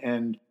down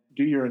and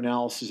do your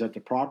analysis at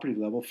the property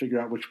level, figure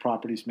out which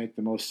properties make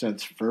the most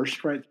sense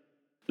first, right?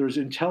 There's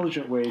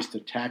intelligent ways to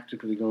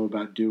tactically go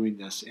about doing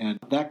this, and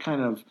that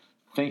kind of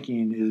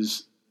thinking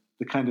is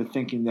the kind of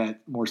thinking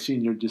that more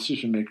senior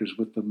decision makers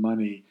with the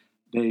money,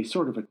 they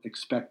sort of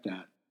expect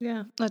that.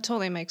 Yeah, that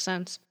totally makes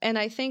sense. And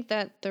I think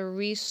that the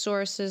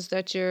resources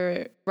that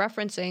you're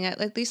referencing,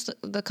 at least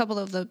the couple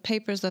of the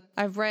papers that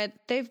I've read,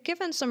 they've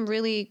given some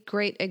really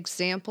great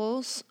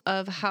examples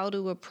of how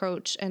to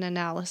approach an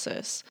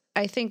analysis.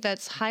 I think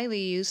that's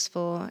highly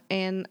useful.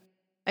 And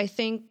I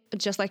think,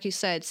 just like you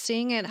said,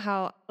 seeing it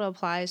how it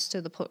applies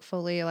to the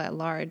portfolio at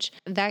large,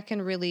 that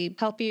can really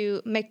help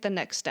you make the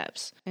next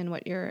steps in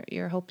what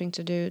you're hoping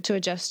to do to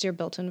adjust your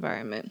built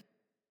environment.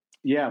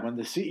 Yeah, when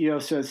the CEO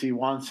says he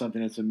wants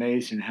something, it's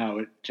amazing how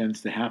it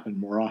tends to happen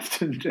more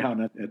often down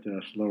at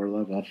the lower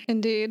level.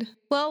 Indeed.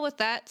 Well, with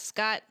that,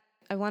 Scott,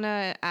 I want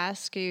to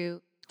ask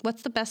you,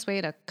 what's the best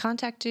way to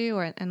contact you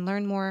and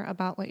learn more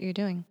about what you're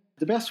doing?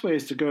 The best way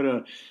is to go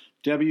to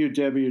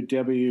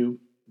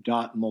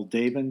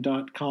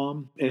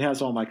www.moldaven.com. It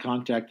has all my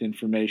contact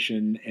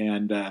information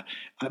and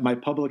my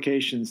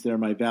publications there,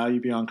 my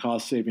Value Beyond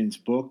Cost Savings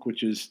book,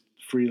 which is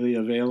freely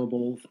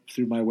available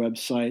through my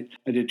website.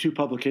 I did 2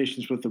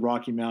 publications with the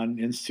Rocky Mountain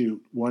Institute,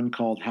 one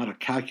called How to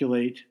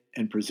Calculate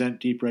and Present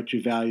Deep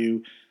Retro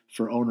Value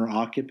for Owner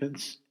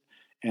Occupants,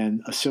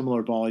 and a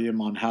similar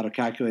volume on how to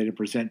calculate and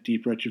present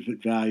deep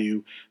retrofit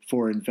value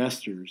for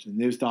investors. And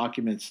those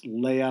documents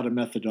lay out a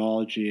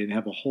methodology and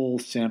have a whole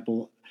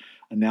sample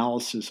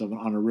analysis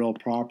on a real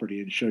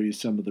property and show you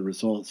some of the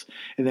results.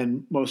 And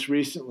then most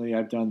recently,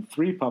 I've done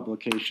 3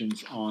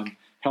 publications on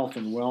health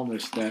and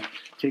wellness that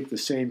take the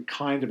same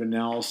kind of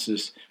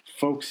analysis,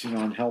 focusing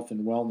on health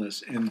and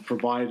wellness, and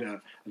provide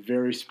a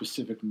very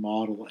specific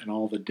model and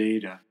all the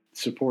data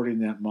supporting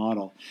that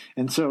model.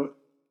 And so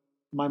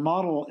my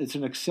model, it's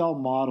an Excel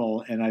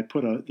model, and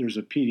there's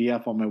a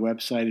PDF on my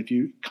website. If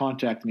you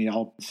contact me,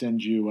 I'll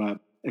send you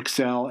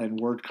Excel and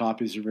Word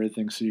copies of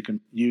everything so you can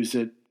use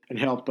it and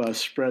help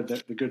spread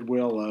the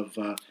goodwill of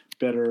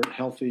better,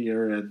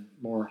 healthier, and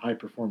more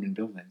high-performing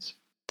buildings.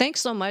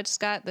 Thanks so much,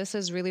 Scott. This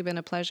has really been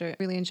a pleasure.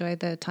 Really enjoyed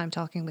the time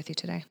talking with you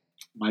today.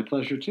 My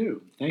pleasure,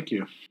 too. Thank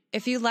you.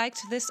 If you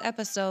liked this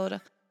episode,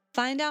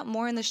 find out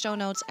more in the show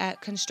notes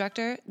at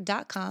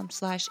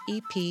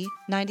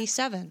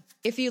constructor.com/EP97.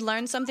 If you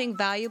learned something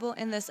valuable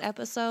in this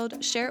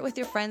episode, share it with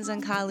your friends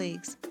and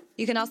colleagues.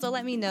 You can also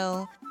let me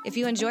know if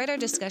you enjoyed our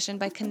discussion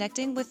by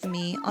connecting with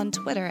me on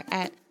Twitter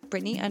at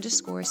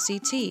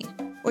Brittany_CT,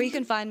 or you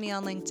can find me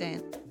on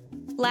LinkedIn.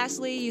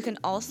 Lastly, you can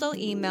also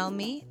email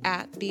me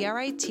at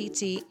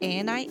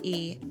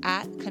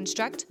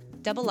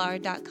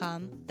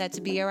brittanie@constructrr.com. That's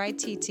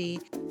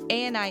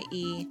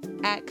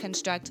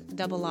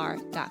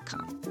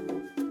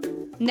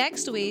brittanie@constructrr.com.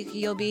 Next week,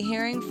 you'll be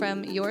hearing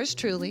from yours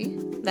truly,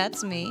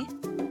 that's me.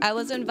 I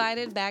was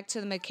invited back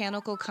to the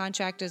Mechanical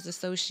Contractors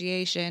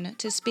Association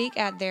to speak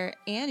at their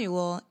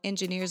annual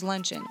Engineers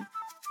Luncheon.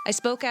 I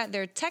spoke at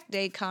their Tech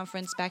Day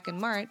conference back in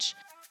March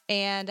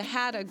and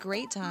had a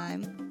great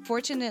time.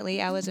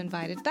 Fortunately, I was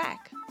invited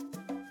back.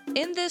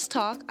 In this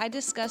talk, I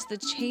discussed the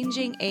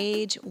changing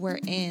age we're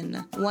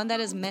in, one that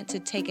is meant to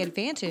take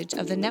advantage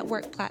of the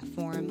network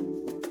platform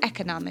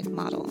economic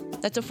model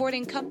that's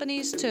affording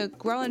companies to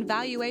grow in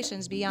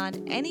valuations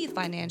beyond any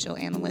financial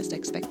analyst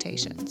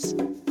expectations.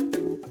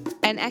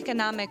 An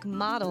economic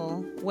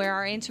model where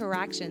our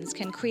interactions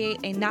can create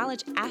a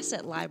knowledge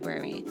asset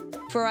library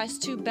for us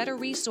to better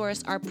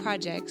resource our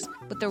projects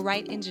with the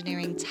right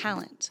engineering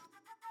talent.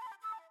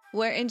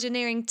 Where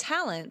engineering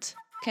talent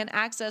can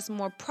access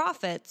more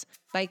profits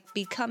by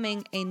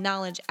becoming a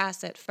knowledge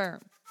asset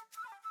firm.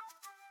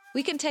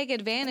 We can take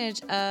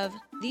advantage of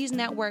these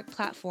network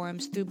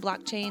platforms through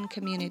blockchain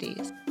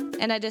communities,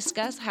 and I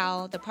discuss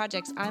how the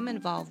projects I'm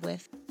involved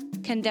with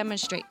can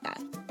demonstrate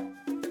that.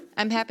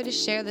 I'm happy to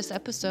share this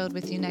episode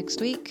with you next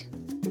week.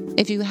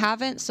 If you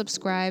haven't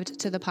subscribed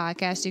to the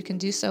podcast, you can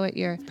do so at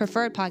your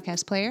preferred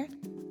podcast player.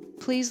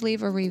 Please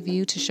leave a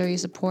review to show your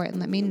support and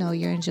let me know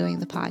you're enjoying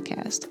the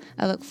podcast.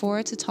 I look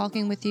forward to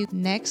talking with you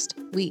next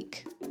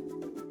week.